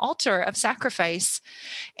on the altar of sacrifice.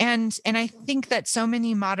 And I think that so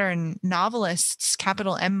many modern novelists,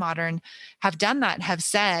 capital M modern, have done that, have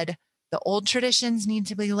said the old traditions need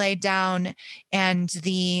to be laid down and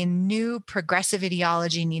the new progressive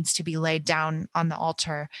ideology needs to be laid down on the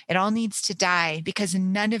altar. It all needs to die because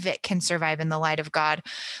none of it can survive in the light of God.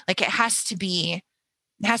 Like it has to be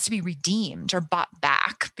redeemed or bought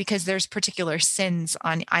back because there's particular sins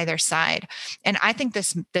on either side. And I think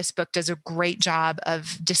this book does a great job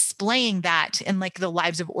of displaying that in like the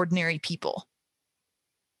lives of ordinary people.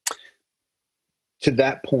 To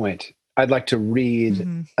that point, I'd like to read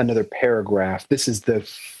another paragraph. This is the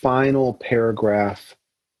final paragraph,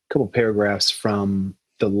 a couple paragraphs from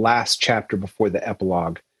the last chapter before the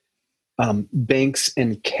epilogue. Binks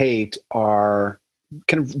and Kate are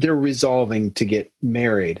they're resolving to get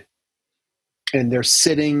married. And they're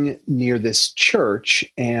sitting near this church,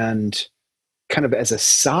 and kind of as a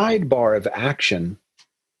sidebar of action,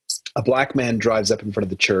 a black man drives up in front of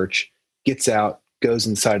the church, gets out, goes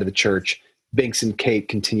inside of the church. Binks and Kate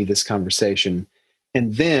continue this conversation.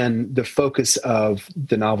 And then the focus of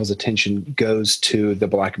the novel's attention goes to the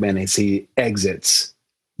black man as he exits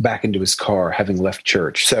back into his car, having left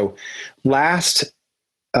church. So last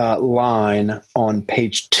line on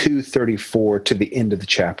page 234 to the end of the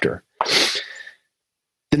chapter.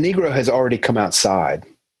 The Negro has already come outside.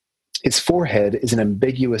 His forehead is an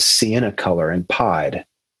ambiguous sienna color and pied.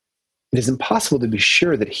 It is impossible to be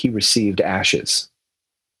sure that he received ashes.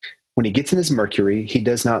 When he gets in his Mercury, he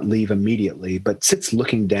does not leave immediately, but sits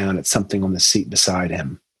looking down at something on the seat beside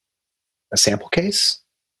him. A sample case?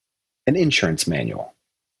 An insurance manual.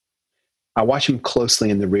 I watch him closely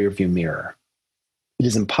in the rearview mirror. It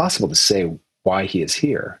is impossible to say why he is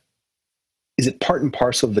here. Is it part and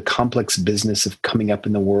parcel of the complex business of coming up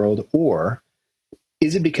in the world, or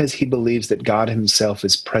is it because he believes that God himself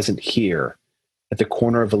is present here at the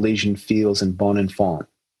corner of Elysian Fields and Bon Enfant?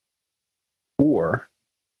 Or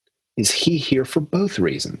is he here for both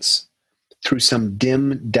reasons, through some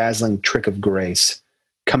dim, dazzling trick of grace,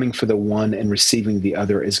 coming for the one and receiving the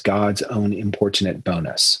other as God's own importunate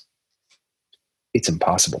bonus? It's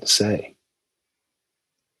impossible to say.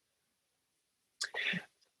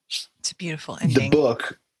 It's a beautiful ending. The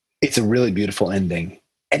book, it's a really beautiful ending.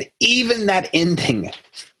 And even that ending,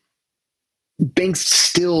 Binks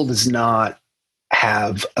still does not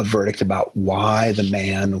have a verdict about why the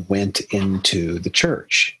man went into the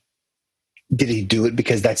church. Did he do it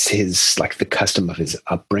because that's his, like, the custom of his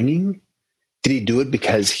upbringing? Did he do it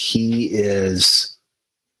because he is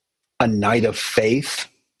a knight of faith,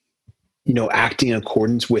 acting in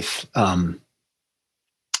accordance with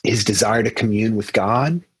his desire to commune with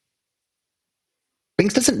God?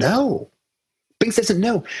 Binks doesn't know.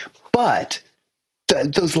 But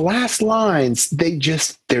those last lines,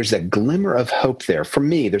 there's a glimmer of hope there. For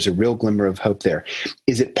me, there's a real glimmer of hope there.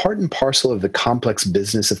 Is it part and parcel of the complex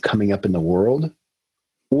business of coming up in the world?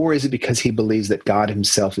 Or is it because he believes that God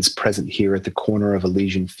himself is present here at the corner of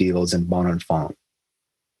Elysian Fields and Bon Enfant?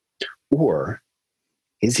 Or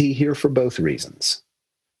is he here for both reasons?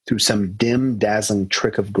 Through some dim, dazzling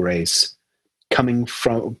trick of grace, coming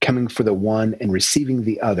for the one and receiving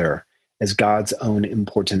the other as God's own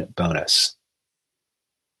importunate bonus?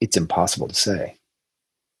 It's impossible to say.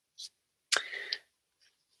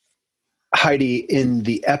 Heidi, in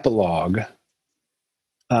the epilogue,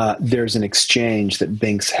 there's an exchange that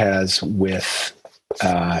Binks has with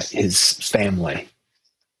his family.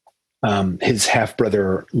 His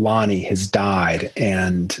half-brother Lonnie has died,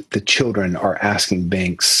 and the children are asking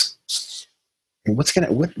Binks, what's gonna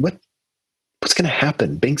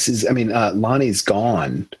happen? Lonnie's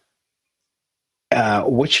gone.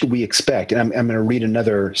 What should we expect? And I'm going to read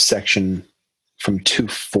another section from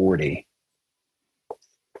 240.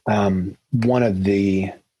 One of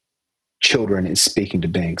the children is speaking to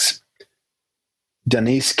Binks.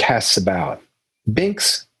 Denise casts about.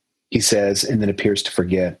 Binks, he says, and then appears to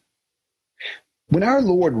forget. When our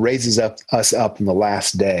Lord raises us up in the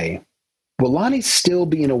last day, will Lonnie still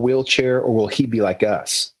be in a wheelchair, or will he be like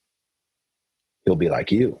us? He'll be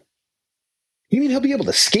like you. You mean he'll be able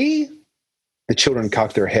to ski? The children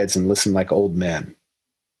cock their heads and listen like old men.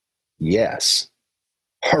 Yes.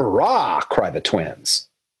 Hurrah, cry the twins.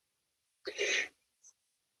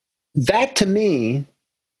 That, to me,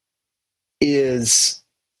 is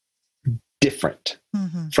different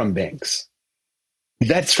from Binks. Did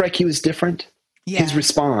that strike you as different? Yeah. His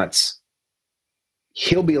response,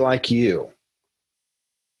 he'll be like you.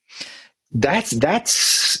 That's an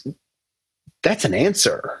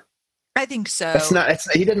answer. I think so.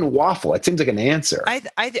 He didn't waffle. It seems like an answer.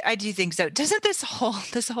 I do think so. Doesn't this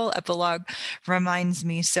whole epilogue reminds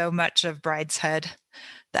me so much of Brideshead,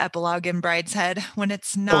 the epilogue in Brideshead, when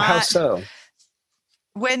it's not. Oh, how so?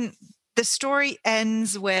 When the story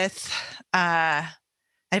ends with kind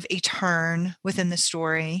of a turn within the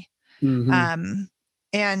story. Mm-hmm.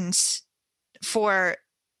 And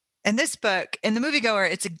in this book, in The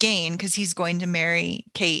Moviegoer, it's a gain because he's going to marry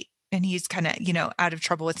Kate and he's kind of, out of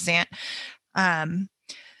trouble with Sant. And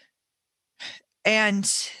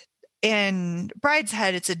in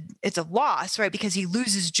Brideshead, it's a loss, right? Because he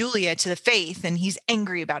loses Julia to the faith and he's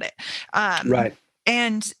angry about it. Right.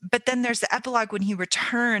 But then there's the epilogue when he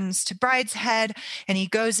returns to Brideshead and he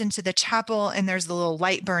goes into the chapel and there's the little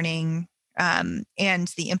light burning. And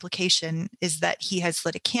the implication is that he has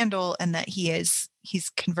lit a candle and that he's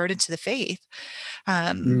converted to the faith.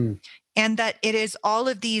 And that it is all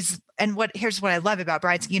of these. And here's what I love about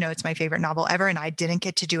Brides. It's my favorite novel ever. And I didn't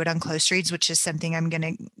get to do it on Close Reads, which is something I'm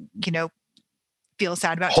going to, feel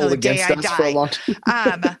sad about till the day I die. For a long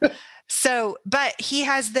time. But he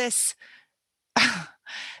has this,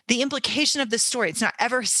 the implication of the story, it's not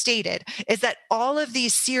ever stated, is that all of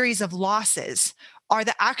these series of losses are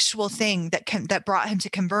the actual thing that brought him to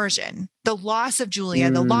conversion. The loss of Julia,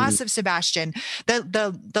 the loss of Sebastian,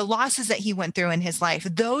 the losses that he went through in his life.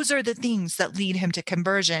 Those are the things that lead him to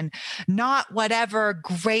conversion, not whatever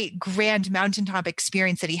great grand mountaintop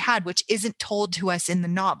experience that he had, which isn't told to us in the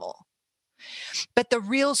novel. But the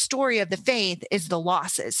real story of the faith is the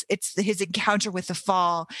losses. It's his encounter with the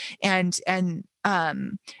fall and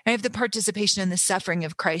have the participation in the suffering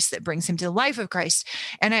of Christ that brings him to the life of Christ.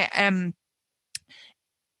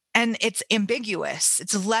 And it's ambiguous.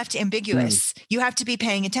 It's left ambiguous. You have to be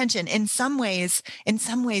paying attention in some ways. And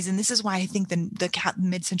this is why I think the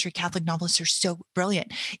mid-century Catholic novelists are so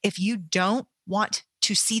brilliant. If you don't want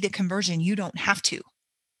to see the conversion, you don't have to.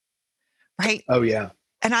 Right? Oh, yeah.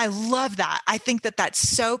 And I love that. I think that that's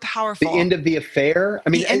so powerful. The end of the affair.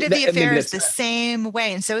 The end of the affair is the same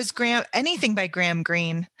way. And so is anything by Graham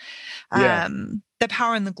Greene. Yeah. The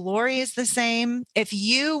Power and the Glory is the same. If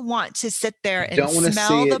you want to sit there and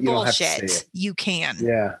smell the bullshit, you can.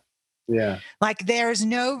 Yeah. Yeah. Like there's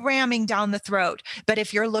no ramming down the throat. But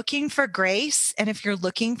if you're looking for grace and if you're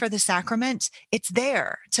looking for the sacrament, it's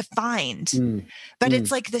there to find. But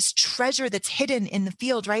it's like this treasure that's hidden in the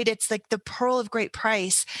field, right? It's like the pearl of great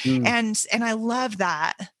price. And I love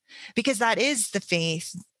that because that is the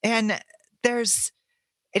faith. And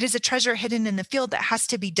it is a treasure hidden in the field that has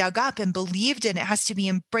to be dug up and believed in. It has to be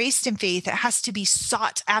embraced in faith. It has to be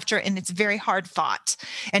sought after, and it's very hard fought.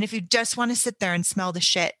 And if you just want to sit there and smell the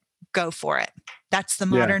shit, go for it. That's the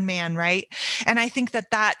modern man, right? And I think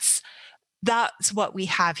that's what we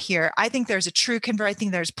have here. I think there's a true convert. I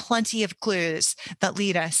think there's plenty of clues that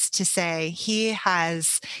lead us to say he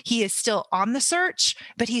is still on the search,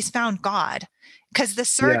 but he's found God. Because the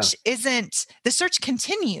search the search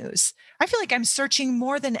continues. I feel like I'm searching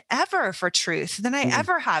more than ever for truth than I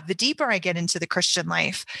ever have, the deeper I get into the Christian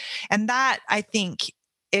life. And that, I think,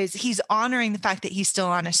 is he's honoring the fact that he's still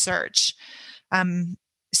on a search.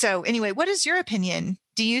 So anyway, what is your opinion?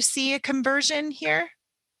 Do you see a conversion here?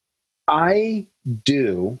 I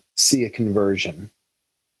do see a conversion.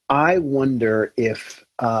 I wonder if...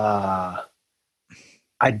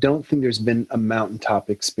 I don't think there's been a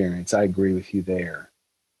mountaintop experience. I agree with you there.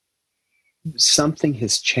 Something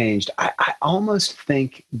has changed. I almost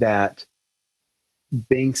think that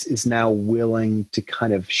Binks is now willing to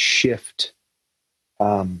kind of shift.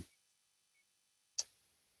 How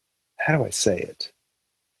do I say it?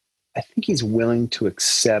 I think he's willing to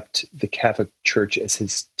accept the Catholic Church as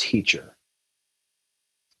his teacher.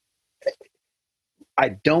 I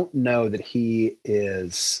don't know that he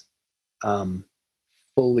is...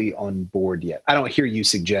 fully on board yet. I don't hear you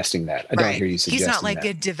suggesting that. I don't hear you suggesting that. He's not like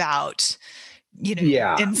a devout,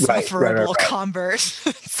 insufferable convert.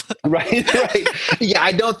 Right. Yeah,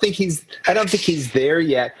 I don't think he's there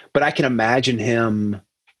yet, but I can imagine him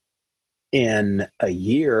in a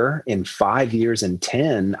year, in 5 years, in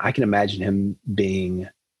 10, I can imagine him being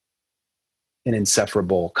an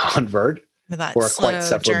insufferable convert or a quite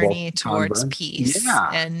sufferable journey towards peace.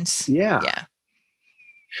 Yeah.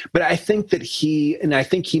 But I think that he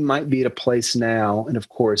might be at a place now, and of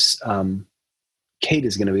course, Kate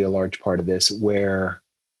is going to be a large part of this, where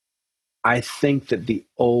I think that the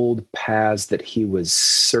old paths that he was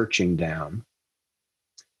searching down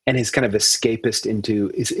and his kind of escapism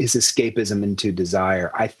into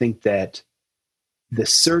desire, I think that the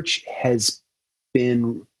search has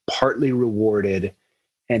been partly rewarded,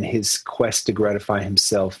 and his quest to gratify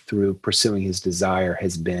himself through pursuing his desire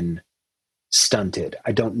has been stunted.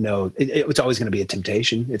 I don't know. It's always going to be a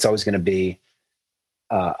temptation. It's always going to be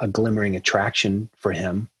a glimmering attraction for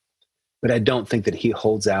him. But I don't think that he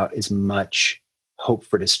holds out as much hope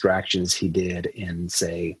for distraction as he did in,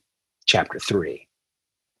 say, chapter 3,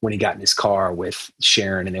 when he got in his car with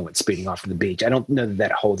Sharon and they went speeding off to the beach. I don't know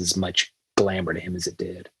that holds as much glamour to him as it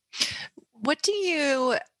did.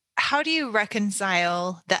 How do you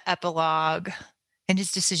reconcile the epilogue and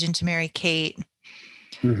his decision to marry Kate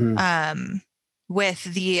with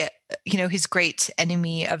the, his great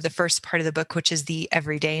enemy of the first part of the book, which is the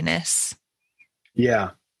everydayness?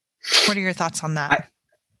 Yeah. What are your thoughts on that?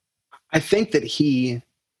 I think that he,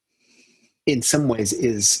 in some ways,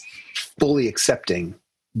 is fully accepting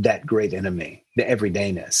that great enemy, the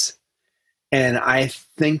everydayness. And I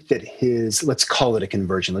think that let's call it a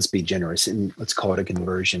conversion. Let's be generous and let's call it a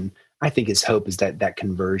conversion. I think his hope is that that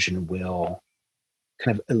conversion will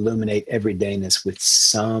kind of illuminate everydayness with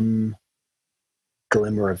some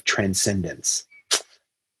glimmer of transcendence.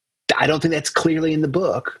 I don't think that's clearly in the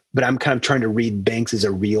book, but I'm kind of trying to read Banks as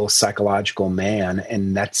a real psychological man,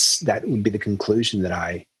 and that would be the conclusion that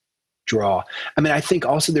I draw. I mean, I think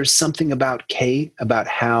also there's something about Kate, about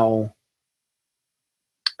how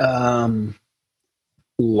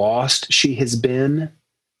lost she has been,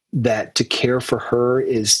 that to care for her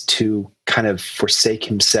is to kind of forsake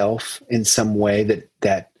himself in some way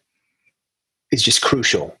that is just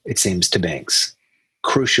crucial, it seems to Banks.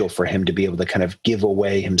 Crucial for him to be able to kind of give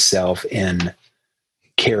away himself in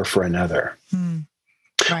care for another.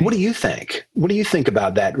 Right. What do you think? What do you think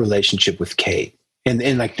about that relationship with Kate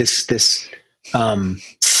and like this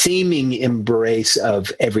seeming embrace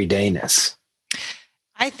of everydayness?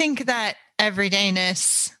 I think that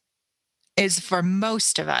everydayness is, for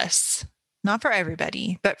most of us, not for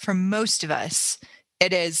everybody, but for most of us,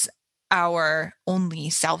 it is our only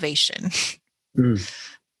salvation.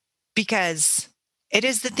 Because it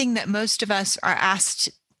is the thing that most of us are asked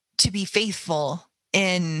to be faithful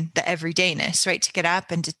in the everydayness, right? To get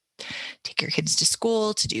up and to take your kids to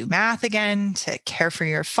school, to do math again, to care for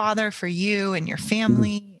your father, for you and your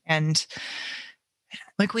family. And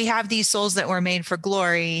like, we have these souls that were made for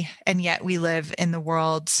glory, and yet we live in the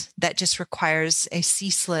world that just requires a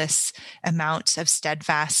ceaseless amount of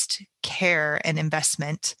steadfast care and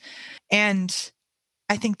investment. And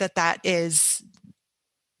I think that is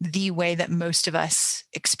the way that most of us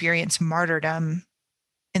experience martyrdom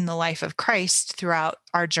in the life of Christ throughout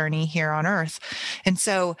our journey here on earth. And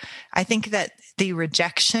so I think that the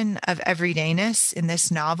rejection of everydayness in this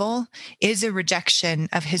novel is a rejection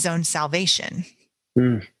of his own salvation.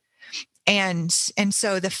 And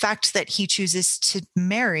so the fact that he chooses to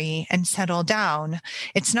marry and settle down,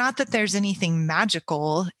 it's not that there's anything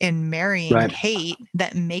magical in marrying Kate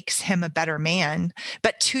that makes him a better man.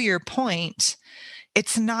 But to your point,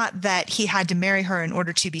 it's not that he had to marry her in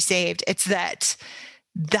order to be saved. It's that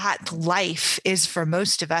life is, for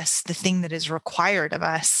most of us, the thing that is required of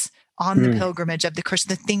us on the pilgrimage of the Christian,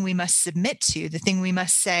 the thing we must submit to, the thing we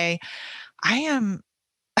must say, I am,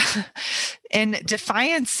 in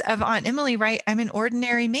defiance of Aunt Emily, right? I'm an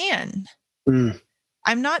ordinary man.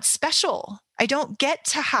 I'm not special. I don't get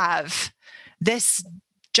to have this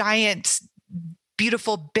giant,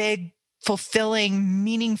 beautiful, big, fulfilling,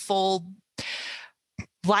 meaningful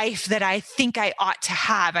life that I think I ought to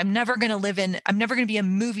have. I'm never going to be a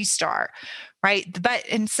movie star, right? But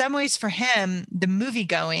in some ways for him, the movie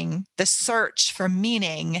going, the search for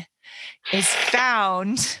meaning is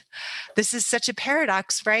found. This is such a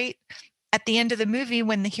paradox, right? At the end of the movie,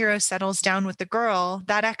 when the hero settles down with the girl,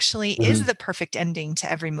 that actually is the perfect ending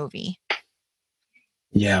to every movie.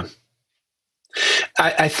 Yeah.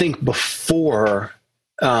 I think before,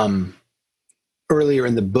 earlier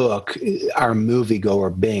in the book, our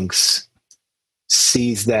moviegoer Banks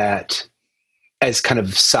sees that as kind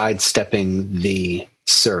of sidestepping the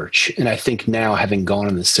search. And I think now, having gone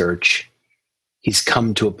on the search, he's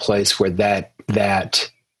come to a place where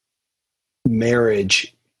that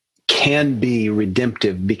marriage can be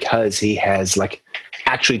redemptive because he has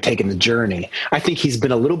actually taken the journey. I think he's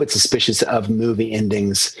been a little bit suspicious of movie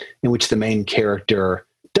endings in which the main character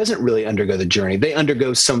doesn't really undergo the journey. They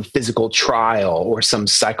undergo some physical trial or some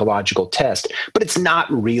psychological test, but it's not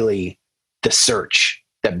really the search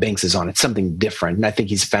that Banks is on. It's something different. And I think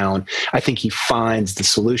he finds the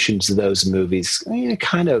solutions to those movies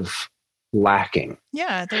kind of lacking.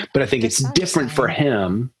 Yeah. But I think it's different for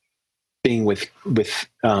him being with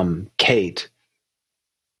Kate,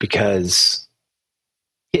 because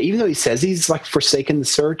even though he says he's forsaken the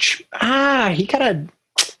search,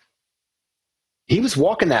 he was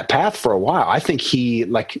walking that path for a while. I think he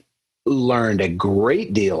learned a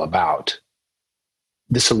great deal about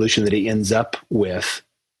the solution that he ends up with,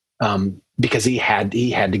 because he had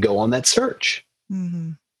to go on that search.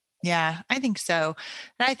 Mm-hmm. Yeah, I think so.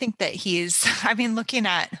 And I think that he's, I mean, looking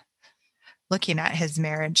at his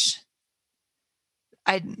marriage,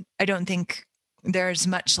 I don't think there's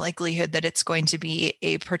much likelihood that it's going to be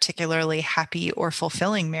a particularly happy or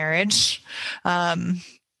fulfilling marriage. I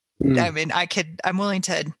mean, I'm willing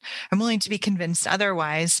to be convinced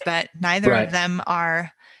otherwise, but neither of them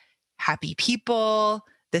are happy people.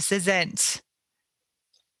 This isn't,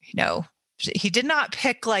 he did not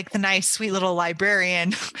pick like the nice, sweet little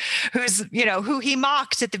librarian who he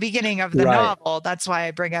mocked at the beginning of the novel. That's why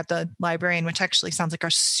I bring up the librarian, which actually sounds like a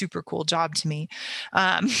super cool job to me.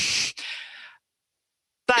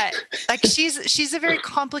 But like, she's a very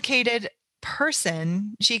complicated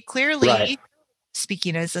person. She clearly,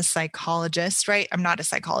 speaking as a psychologist, right? I'm not a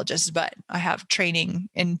psychologist, but I have training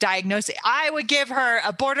in diagnosing. I would give her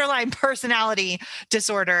a borderline personality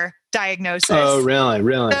disorder diagnosis. Oh, really?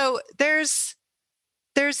 Really? So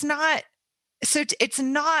it's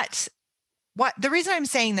not what the reason I'm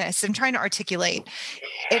saying this, I'm trying to articulate.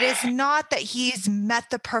 It is not that he's met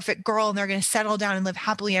the perfect girl and they're going to settle down and live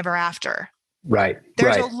happily ever after. Right.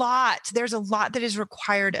 There's a lot that is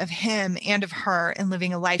required of him and of her in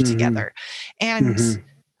living a life together. And,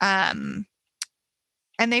 and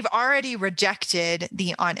they've already rejected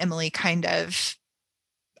the Aunt Emily kind of,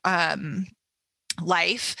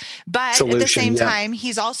 life, but at the same time,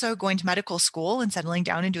 he's also going to medical school and settling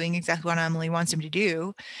down and doing exactly what Emily wants him to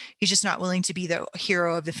do. He's just not willing to be the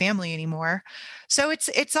hero of the family anymore. So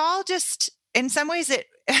it's all just, in some ways,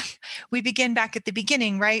 we begin back at the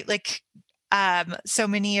beginning, right? Like, so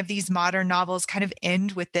many of these modern novels kind of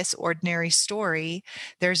end with this ordinary story.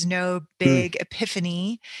 There's no big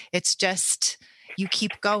epiphany. It's just, you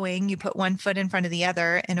keep going, you put one foot in front of the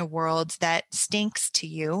other in a world that stinks to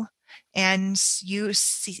you. And you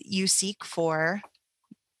seek for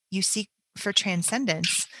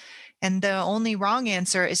transcendence. And the only wrong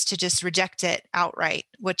answer is to just reject it outright,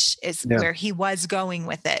 which is where he was going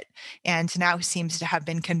with it. And now seems to have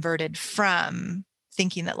been converted from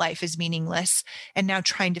thinking that life is meaningless and now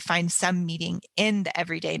trying to find some meaning in the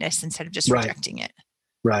everydayness instead of just rejecting it.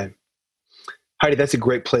 Right. Heidi, that's a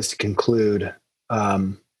great place to conclude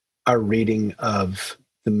our reading of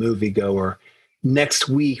The Moviegoer. Next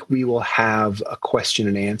week, we will have a question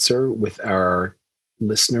and answer with our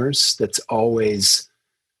listeners. That's always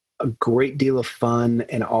a great deal of fun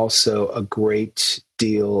and also a great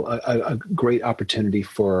opportunity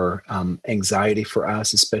for anxiety for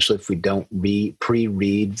us, especially if we don't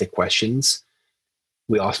pre-read the questions.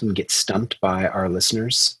 We often get stumped by our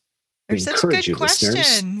listeners. They're such good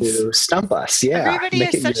questions to stump us. Yeah, everybody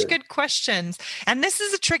has such good questions, and this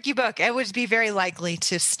is a tricky book. It would be very likely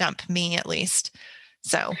to stump me, at least.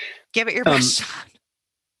 So, give it your best shot.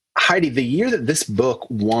 Heidi, the year that this book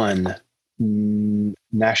won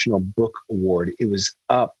National Book Award, it was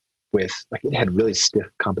up with it had really stiff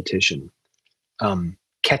competition.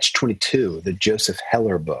 Catch-22, the Joseph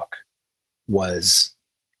Heller book, was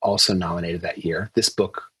also nominated that year. This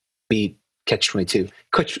book beat Catch-22.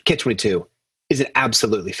 Catch-22 is an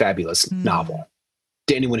absolutely fabulous novel.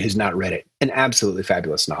 To anyone who's not read it, an absolutely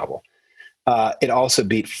fabulous novel. It also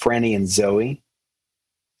beat Franny and Zoe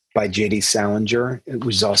by J.D. Salinger,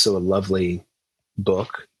 which is also a lovely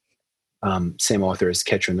book. Same author as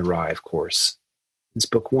Catcher in the Rye, of course. This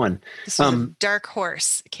book won. This was a dark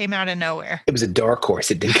horse. It came out of nowhere. It was a dark horse.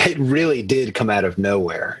 It really did come out of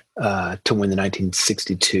nowhere to win the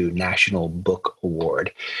 1962 National Book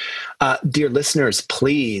Award. Dear listeners,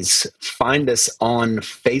 please find us on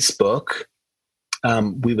Facebook.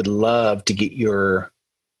 We would love to get your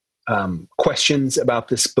questions about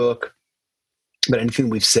this book, about anything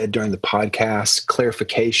we've said during the podcast,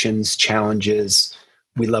 clarifications, challenges.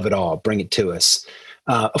 We love it all. Bring it to us.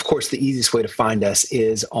 Of course, the easiest way to find us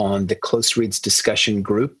is on the Close Reads discussion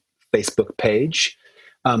group Facebook page.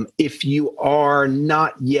 If you are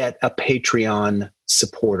not yet a Patreon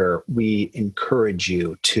supporter, we encourage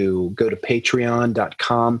you to go to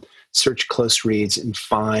patreon.com, search Close Reads, and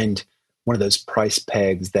find one of those price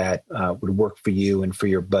pegs that would work for you and for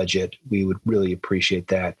your budget. We would really appreciate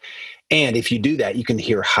that. And if you do that, you can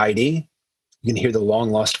hear Heidi, you can hear the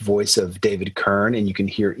long-lost voice of David Kern, and you can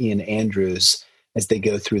hear Ian Andrews as they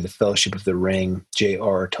go through the Fellowship of the Ring,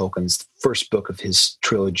 J.R.R. Tolkien's first book of his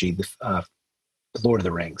trilogy, the Lord of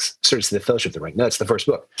the Rings. Sorry, it's the Fellowship of the Ring. No, it's the first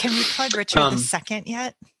book. Can we plug Richard II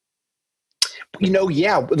yet?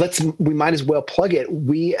 Yeah, we might as well plug it.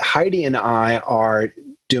 Heidi and I are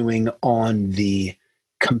doing on the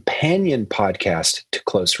companion podcast to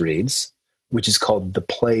Close Reads, which is called The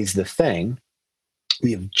Play's the Thing.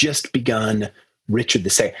 We have just begun Richard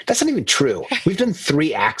II. That's not even true. We've done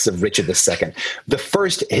 3 acts of Richard II. The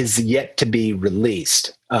first is yet to be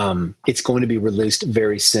released. It's going to be released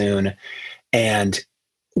very soon. And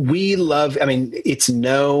we love, I mean, it's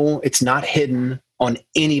not hidden on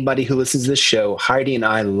anybody who listens to this show. Heidi and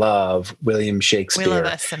I love William Shakespeare. We love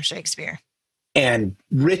us some Shakespeare. And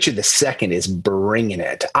Richard II is bringing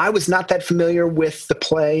it. I was not that familiar with the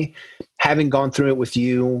play. Having gone through it with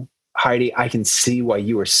you, Heidi, I can see why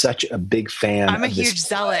you are such a big fan. I'm a huge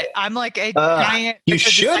zealot. I'm like a giant you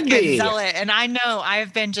should be zealot. And I know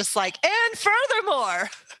I've been just like, and furthermore,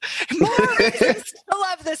 more reasons to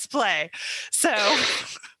love this play. So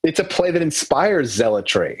it's a play that inspires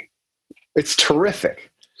zealotry. It's terrific.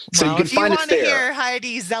 So well, you can find us there. If you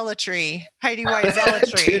want to hear Heidi White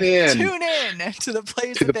zealotry, tune in to the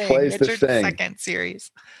Plays the Thing, Richard II series.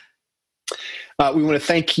 We want to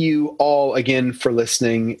thank you all again for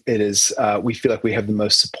listening. It is, we feel like we have the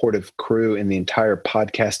most supportive crew in the entire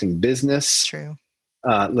podcasting business. True.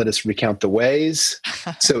 Let us recount the ways.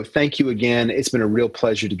 So thank you again. It's been a real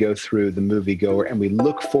pleasure to go through The Moviegoer, and we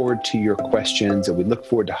look forward to your questions, and we look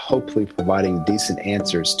forward to hopefully providing decent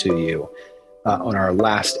answers to you on our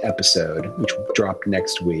last episode, which will drop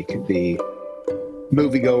next week, the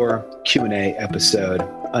Moviegoer Q&A episode.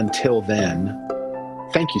 Until then,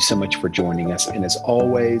 thank you so much for joining us. And as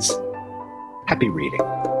always, happy reading.